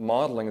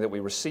modeling that we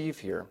receive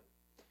here.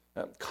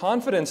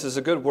 Confidence is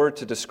a good word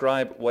to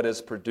describe what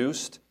is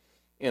produced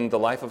in the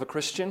life of a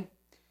Christian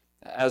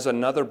as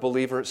another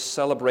believer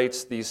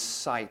celebrates these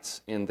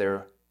sights in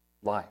their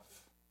life.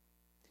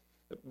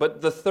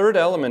 But the third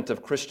element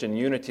of Christian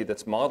unity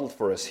that's modeled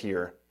for us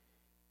here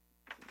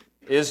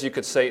is, you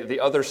could say, the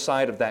other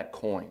side of that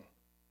coin.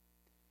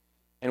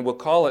 And we'll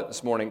call it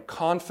this morning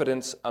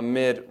confidence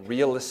amid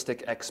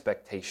realistic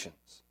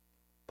expectations.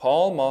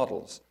 Paul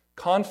models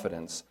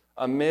confidence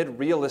amid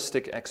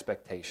realistic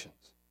expectations.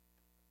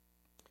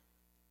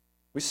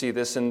 We see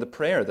this in the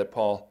prayer that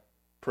Paul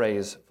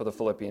prays for the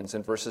Philippians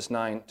in verses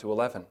 9 to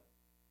 11.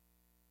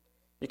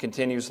 He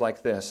continues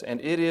like this, "And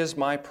it is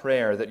my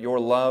prayer that your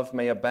love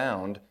may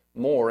abound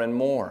more and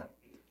more,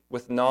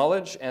 with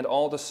knowledge and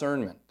all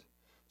discernment,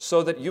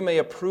 so that you may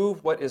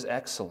approve what is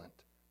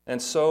excellent,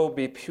 and so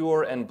be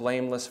pure and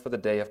blameless for the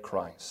day of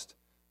Christ,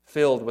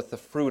 filled with the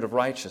fruit of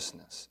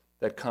righteousness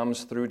that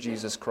comes through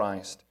Jesus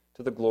Christ,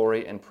 to the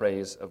glory and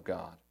praise of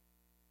God."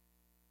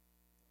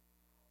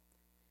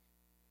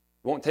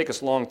 It won't take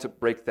us long to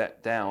break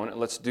that down, and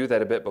let's do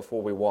that a bit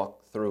before we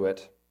walk through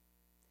it.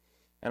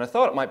 And I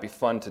thought it might be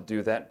fun to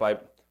do that by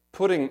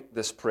putting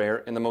this prayer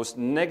in the most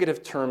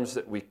negative terms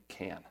that we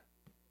can.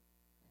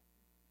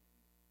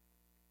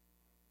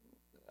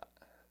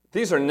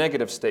 These are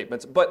negative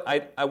statements, but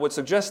I would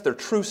suggest they're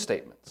true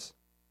statements.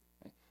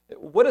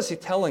 What is he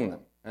telling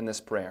them in this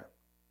prayer?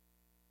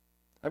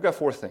 I've got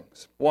 4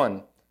 things.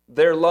 1,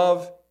 their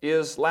love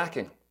is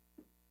lacking.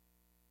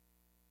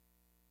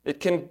 It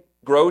can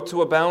grow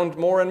to abound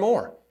more and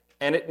more,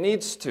 and it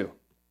needs to.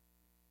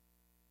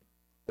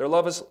 Their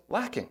love is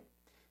lacking.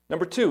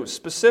 Number 2,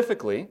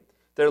 specifically,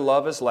 their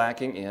love is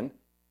lacking in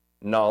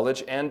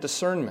knowledge and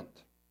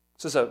discernment.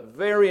 This is a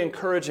very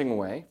encouraging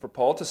way for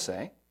Paul to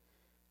say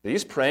that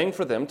he's praying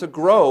for them to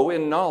grow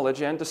in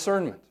knowledge and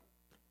discernment.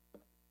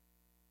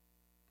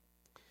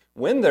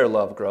 When their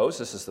love grows,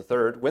 this is the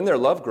third, when their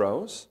love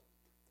grows,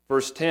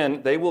 verse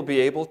 10, they will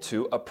be able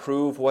to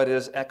approve what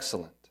is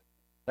excellent.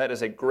 That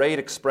is a great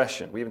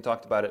expression. We even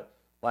talked about it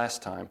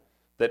last time,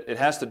 that it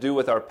has to do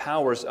with our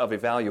powers of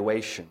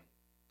evaluation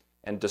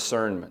and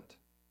discernment.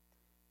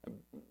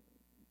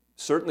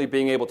 Certainly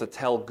being able to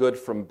tell good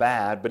from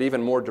bad, but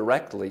even more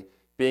directly,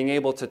 being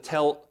able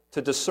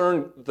to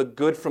discern the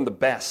good from the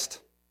best.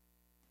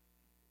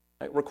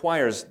 It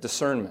requires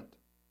discernment.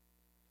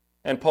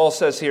 And Paul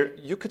says here,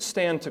 you could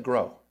stand to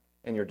grow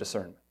in your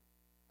discernment.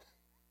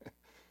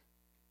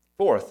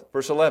 4th,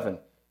 verse 11,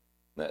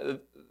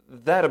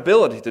 that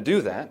ability to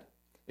do that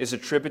is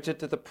attributed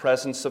to the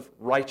presence of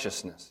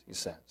righteousness, he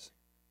says.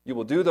 You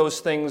will do those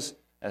things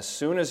as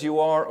soon as you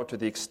are, or to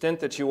the extent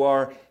that you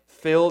are,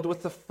 filled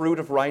with the fruit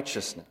of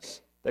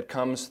righteousness that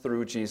comes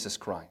through Jesus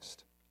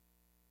Christ.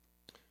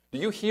 Do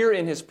you hear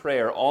in his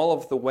prayer all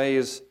of the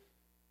ways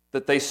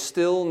that they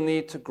still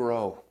need to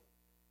grow?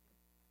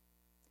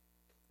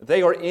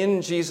 They are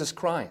in Jesus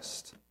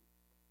Christ.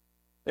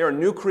 They are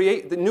new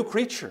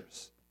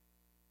creatures.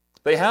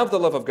 They have the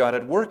love of God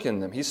at work in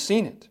them. He's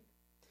seen it.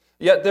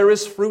 Yet there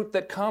is fruit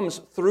that comes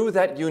through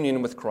that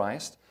union with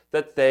Christ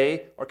that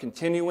they are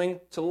continuing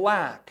to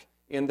lack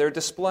in their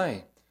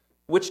display,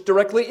 which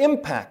directly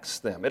impacts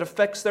them. It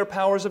affects their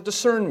powers of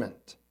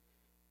discernment.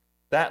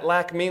 That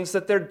lack means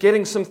that they're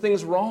getting some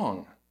things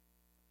wrong.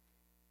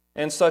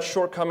 And such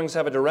shortcomings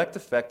have a direct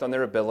effect on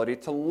their ability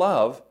to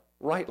love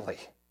rightly.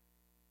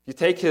 You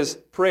take his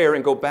prayer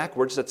and go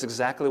backwards, that's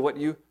exactly what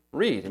you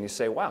read. And you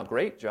say, wow,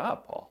 great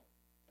job, Paul.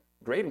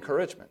 Great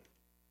encouragement.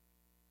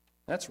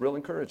 That's real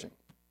encouraging.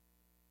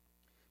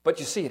 But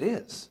you see, it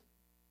is.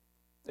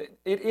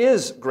 It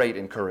is great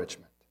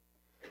encouragement.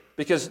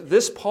 Because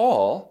this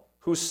Paul,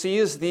 who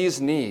sees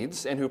these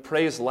needs and who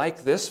prays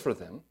like this for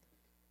them,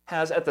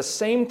 has at the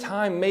same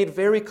time made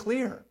very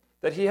clear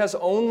that he has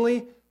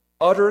only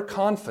utter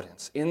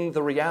confidence in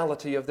the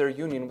reality of their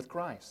union with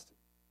Christ,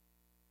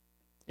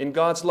 in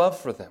God's love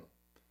for them,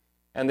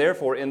 and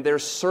therefore in their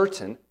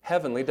certain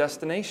heavenly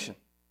destination.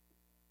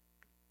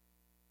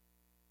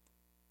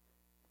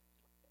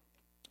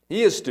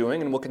 He is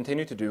doing and will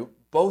continue to do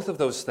both of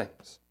those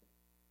things.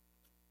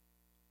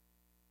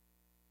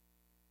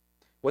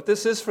 What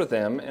this is for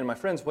them, and my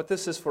friends, what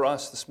this is for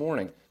us this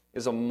morning,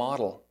 is a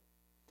model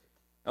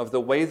of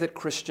the way that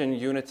Christian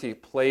unity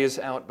plays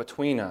out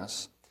between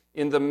us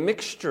in the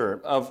mixture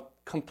of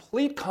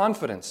complete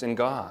confidence in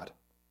God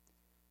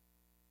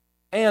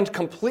and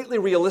completely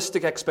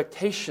realistic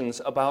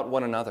expectations about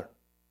one another.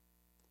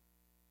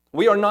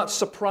 We are not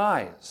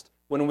surprised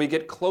when we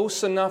get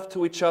close enough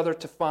to each other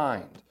to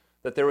find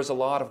that there is a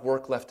lot of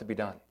work left to be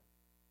done.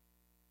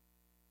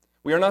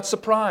 We are not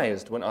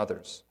surprised when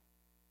others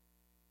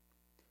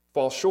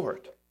fall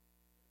short.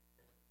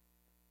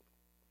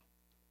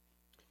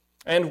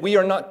 And we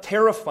are not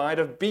terrified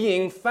of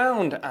being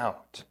found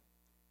out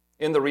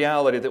in the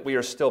reality that we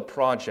are still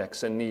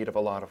projects in need of a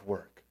lot of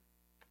work.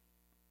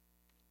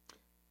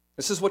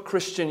 This is what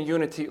Christian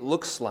unity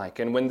looks like,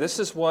 and when this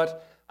is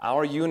what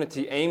our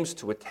unity aims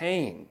to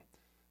attain,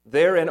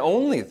 there and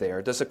only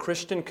there does a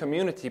Christian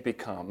community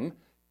become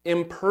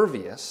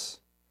impervious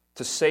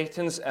to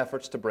Satan's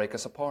efforts to break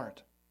us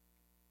apart.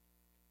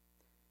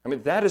 I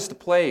mean, that is the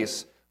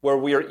place where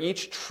we are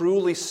each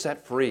truly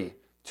set free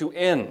to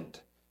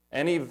end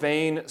any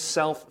vain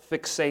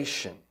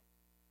self-fixation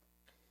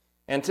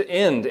and to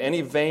end any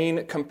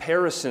vain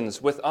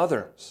comparisons with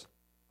others,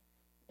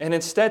 and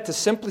instead to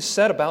simply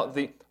set about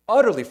the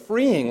utterly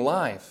freeing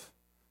life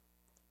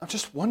of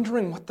just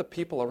wondering what the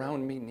people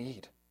around me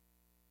need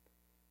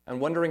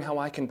and wondering how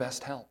I can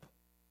best help.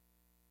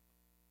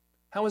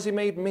 How has He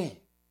made me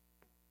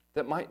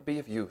that might be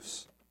of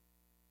use?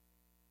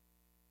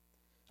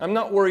 I'm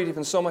not worried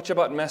even so much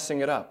about messing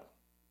it up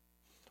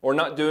or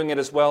not doing it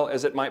as well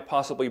as it might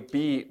possibly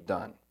be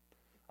done.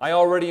 I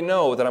already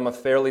know that I'm a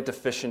fairly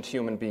deficient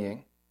human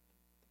being,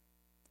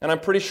 and I'm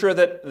pretty sure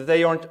that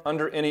they aren't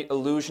under any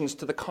illusions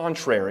to the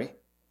contrary.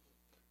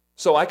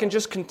 So I can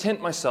just content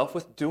myself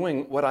with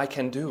doing what I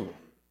can do,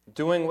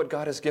 doing what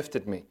God has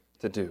gifted me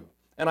to do.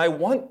 And I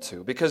want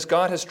to, because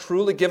God has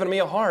truly given me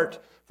a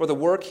heart for the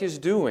work He's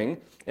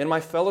doing in my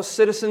fellow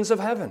citizens of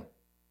heaven.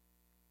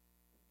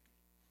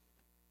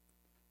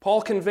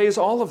 Paul conveys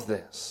all of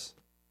this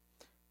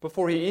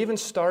before he even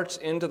starts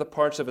into the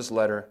parts of his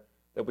letter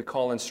that we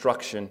call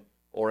instruction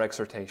or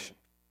exhortation.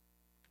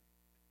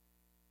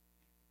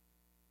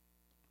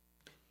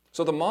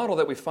 So the model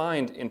that we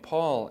find in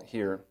Paul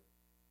here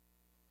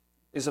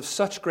is of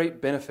such great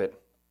benefit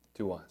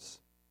to us.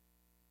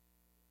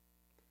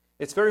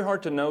 It's very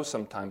hard to know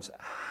sometimes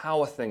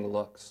how a thing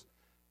looks,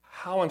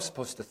 how I'm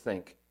supposed to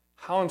think,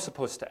 how I'm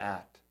supposed to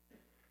act,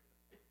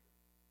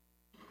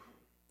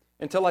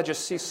 until I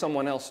just see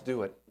someone else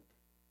do it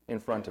in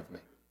front of me.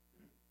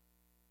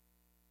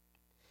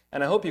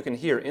 And I hope you can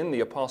hear in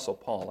the Apostle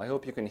Paul, I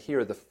hope you can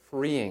hear the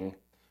freeing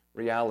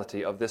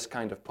reality of this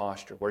kind of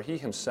posture, where he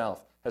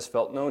himself has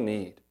felt no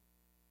need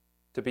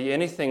to be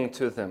anything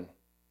to them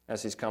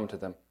as he's come to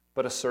them,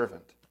 but a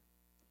servant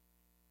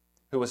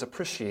who has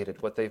appreciated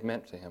what they've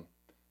meant to him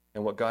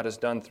and what God has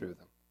done through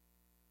them.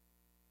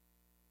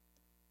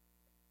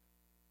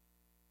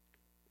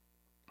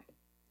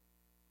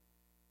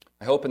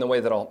 I hope in the way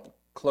that I'll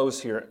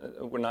close here,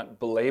 we're not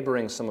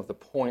belaboring some of the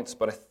points,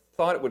 but I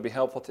thought it would be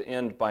helpful to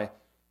end by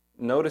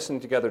noticing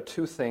together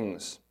two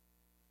things.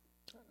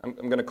 I'm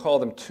going to call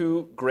them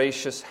two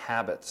gracious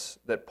habits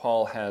that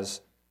Paul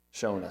has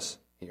shown us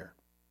here.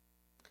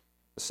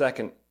 The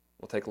second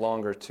will take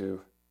longer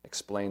to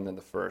explain than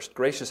the first.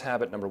 Gracious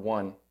habit number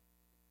one,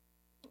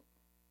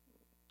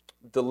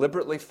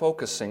 deliberately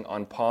focusing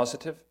on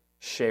positive,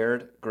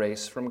 shared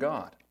grace from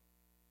God.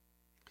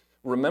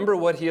 Remember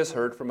what he has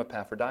heard from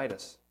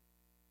Epaphroditus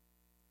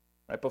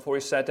right before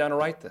he sat down to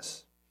write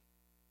this.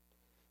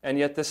 And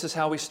yet this is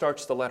how he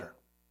starts the letter.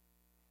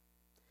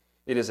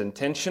 It is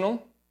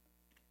intentional,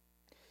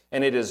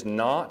 and it is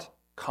not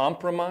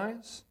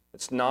compromise.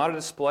 It's not a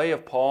display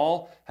of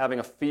Paul having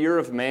a fear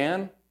of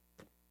man.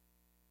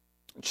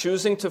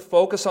 Choosing to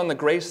focus on the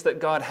grace that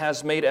God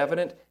has made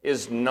evident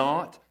is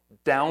not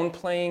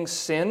downplaying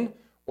sin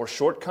or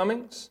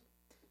shortcomings.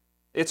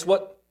 It's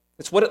what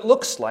it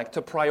looks like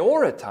to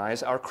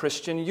prioritize our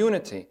Christian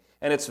unity.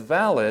 And it's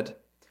valid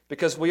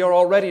because we are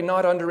already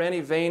not under any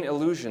vain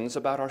illusions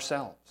about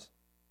ourselves.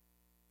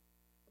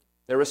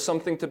 There is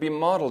something to be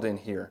modeled in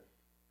here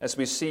as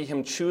we see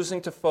him choosing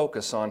to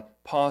focus on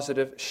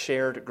positive,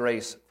 shared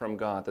grace from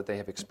God that they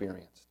have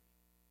experienced.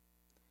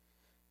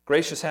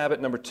 Gracious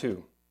habit number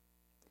two,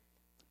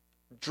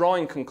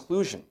 drawing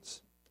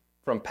conclusions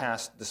from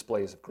past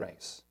displays of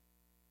grace.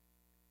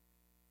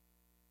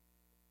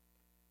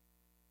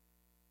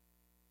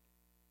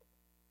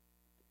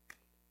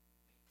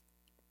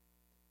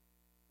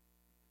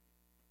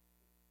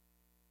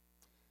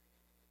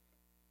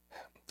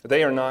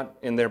 They are not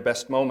in their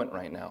best moment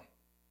right now,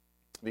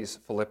 these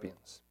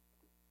Philippians.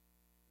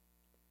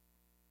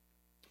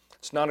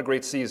 It's not a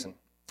great season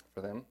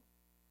for them.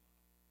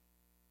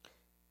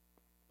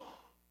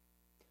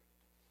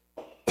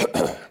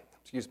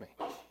 Excuse me.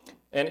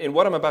 And in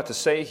what I'm about to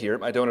say here,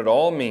 I don't at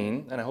all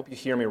mean, and I hope you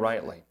hear me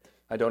rightly,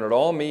 I don't at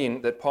all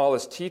mean that Paul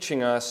is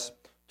teaching us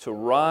to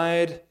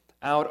ride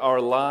out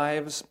our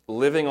lives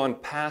living on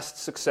past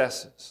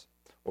successes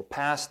or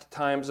past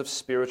times of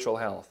spiritual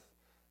health.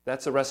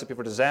 That's a recipe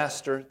for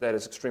disaster. That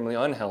is extremely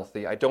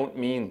unhealthy. I don't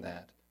mean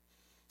that.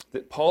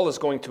 That Paul is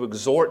going to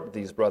exhort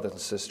these brothers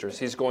and sisters.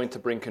 He's going to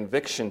bring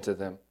conviction to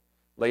them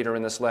later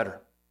in this letter.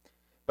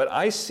 But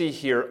I see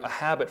here a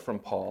habit from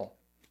Paul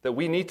that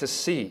we need to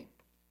see,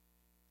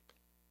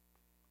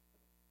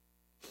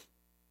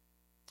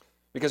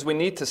 because we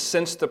need to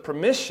sense the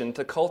permission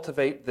to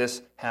cultivate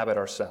this habit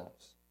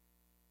ourselves.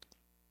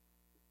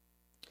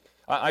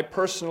 I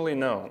personally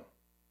know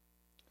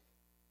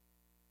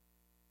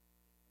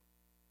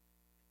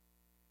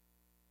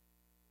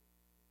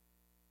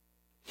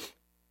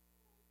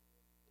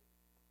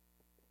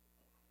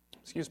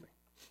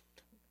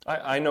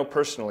I know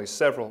personally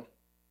several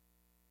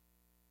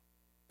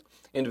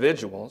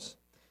individuals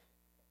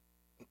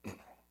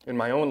in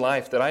my own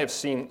life that I have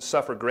seen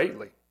suffer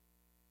greatly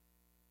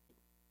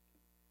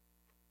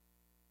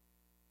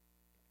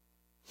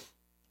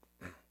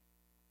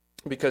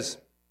because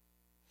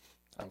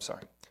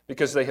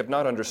they have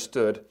not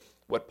understood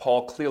what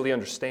Paul clearly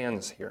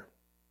understands here.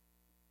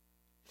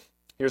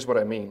 Here's what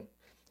I mean.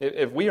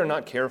 If we are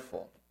not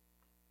careful,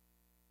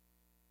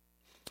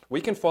 we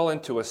can fall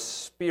into a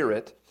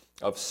spirit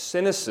of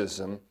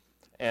cynicism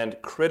and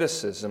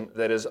criticism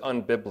that is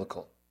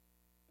unbiblical.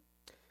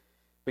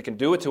 We can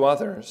do it to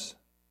others,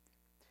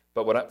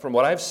 but from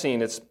what I've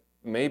seen, it's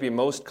maybe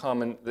most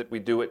common that we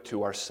do it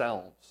to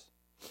ourselves.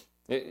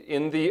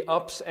 In the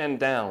ups and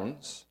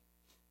downs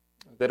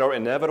that are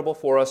inevitable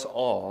for us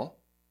all,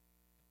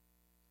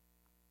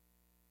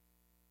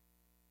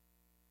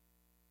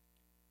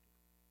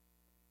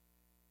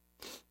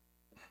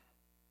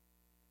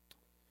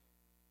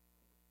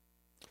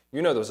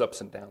 you know those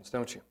ups and downs,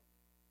 don't you?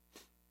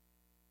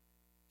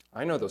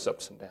 I know those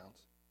ups and downs.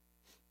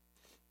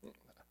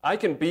 I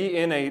can be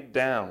in a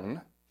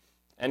down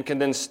and can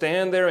then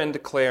stand there and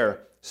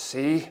declare,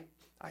 see,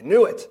 I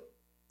knew it.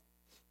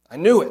 I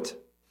knew it.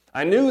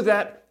 I knew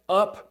that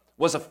up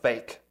was a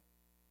fake.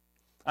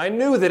 I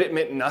knew that it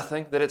meant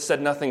nothing, that it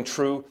said nothing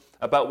true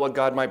about what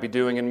God might be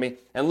doing in me.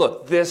 And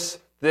look, this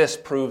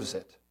proves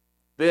it.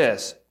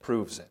 This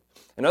proves it.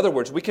 In other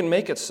words, we can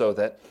make it so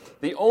that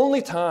the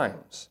only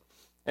times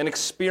and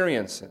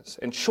experiences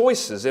and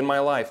choices in my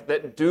life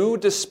that do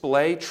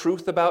display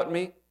truth about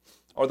me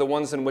are the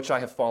ones in which I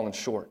have fallen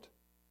short.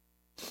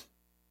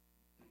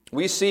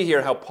 We see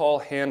here how Paul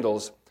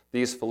handles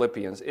these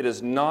Philippians. It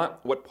is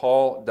not what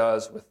Paul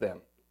does with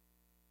them.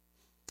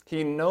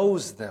 He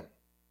knows them.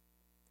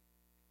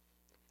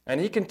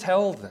 And he can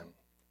tell them,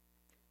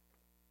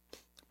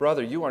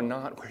 brother, you are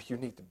not where you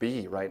need to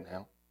be right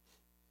now.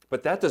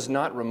 But that does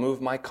not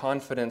remove my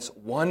confidence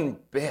one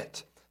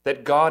bit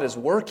that God is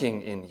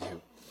working in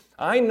you.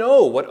 I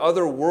know what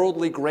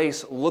otherworldly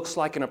grace looks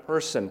like in a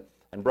person.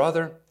 And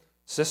brother,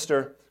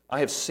 sister, I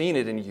have seen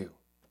it in you.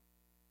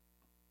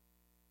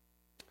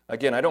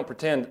 Again, I don't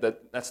pretend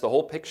that that's the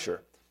whole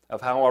picture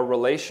of how our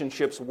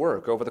relationships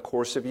work over the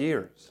course of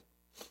years.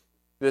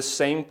 This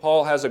same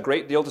Paul has a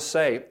great deal to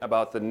say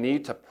about the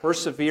need to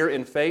persevere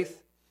in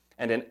faith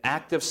and in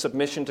active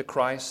submission to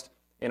Christ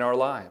in our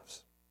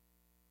lives.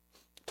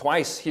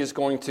 Twice he is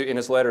going to, in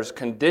his letters,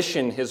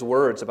 condition his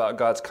words about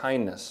God's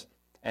kindness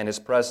and his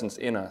presence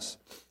in us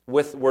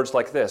with words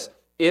like this,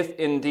 if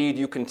indeed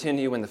you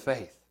continue in the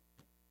faith.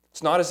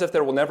 It's not as if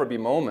there will never be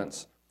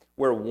moments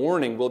where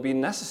warning will be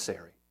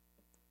necessary.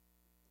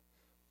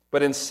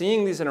 But in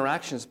seeing these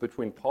interactions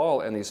between Paul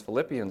and these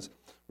Philippians,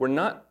 we're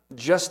not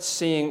just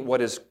seeing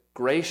what is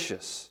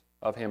gracious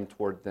of him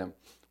toward them.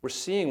 We're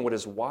seeing what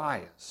is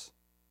wise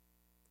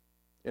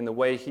in the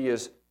way he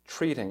is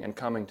treating and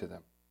coming to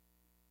them.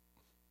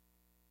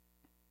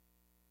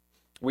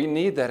 We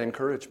need that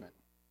encouragement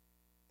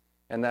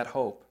and that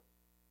hope.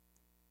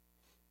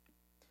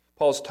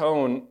 Paul's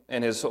tone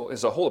and his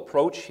whole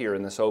approach here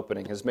in this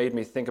opening has made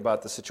me think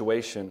about the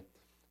situation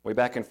way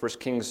back in 1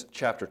 Kings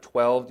chapter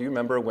 12. Do you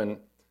remember when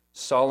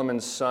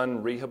Solomon's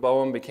son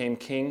Rehoboam became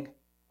king?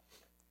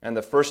 And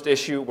the first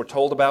issue we're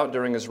told about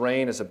during his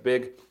reign is a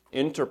big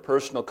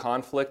interpersonal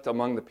conflict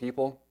among the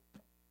people.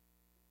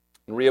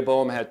 And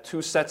Rehoboam had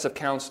two sets of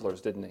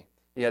counselors, didn't he?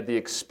 He had the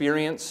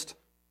experienced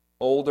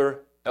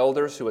older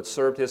elders who had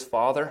served his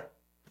father,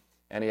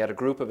 and he had a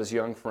group of his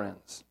young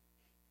friends.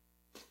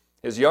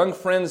 His young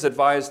friends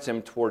advised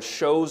him toward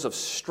shows of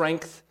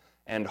strength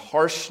and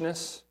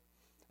harshness,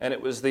 and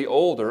it was the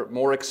older,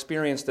 more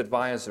experienced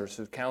advisors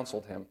who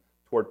counseled him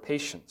toward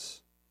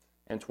patience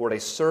and toward a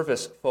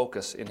service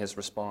focus in his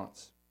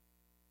response.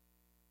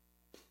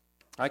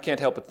 I can't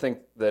help but think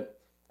that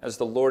as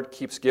the Lord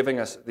keeps giving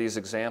us these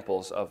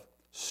examples of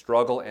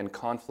struggle and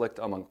conflict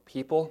among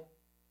people,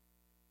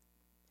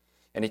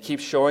 and he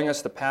keeps showing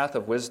us the path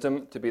of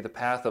wisdom to be the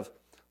path of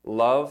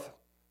love,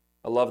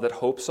 a love that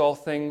hopes all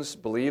things,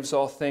 believes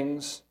all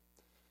things,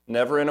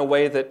 never in a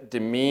way that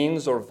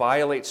demeans or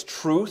violates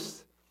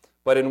truth,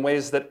 but in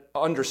ways that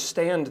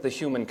understand the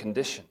human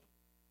condition.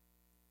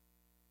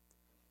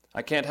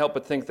 I can't help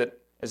but think that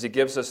as he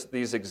gives us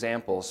these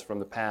examples from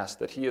the past,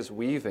 that he is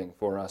weaving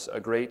for us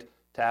a great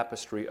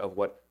tapestry of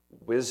what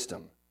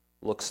wisdom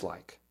looks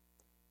like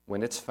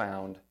when it's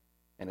found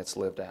and it's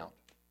lived out.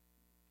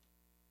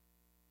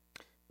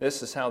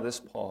 This is how this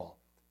Paul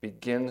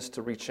begins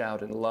to reach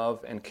out in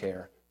love and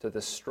care to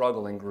this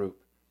struggling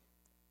group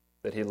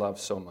that he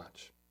loves so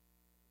much.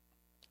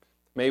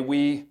 May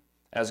we,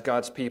 as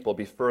God's people,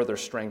 be further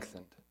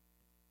strengthened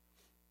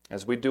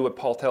as we do what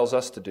Paul tells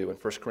us to do in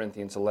 1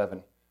 Corinthians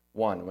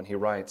 11:1 when he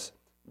writes,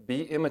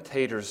 "Be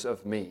imitators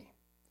of me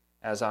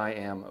as I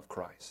am of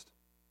Christ."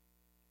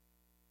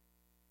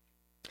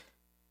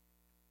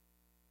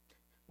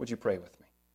 Would you pray with me?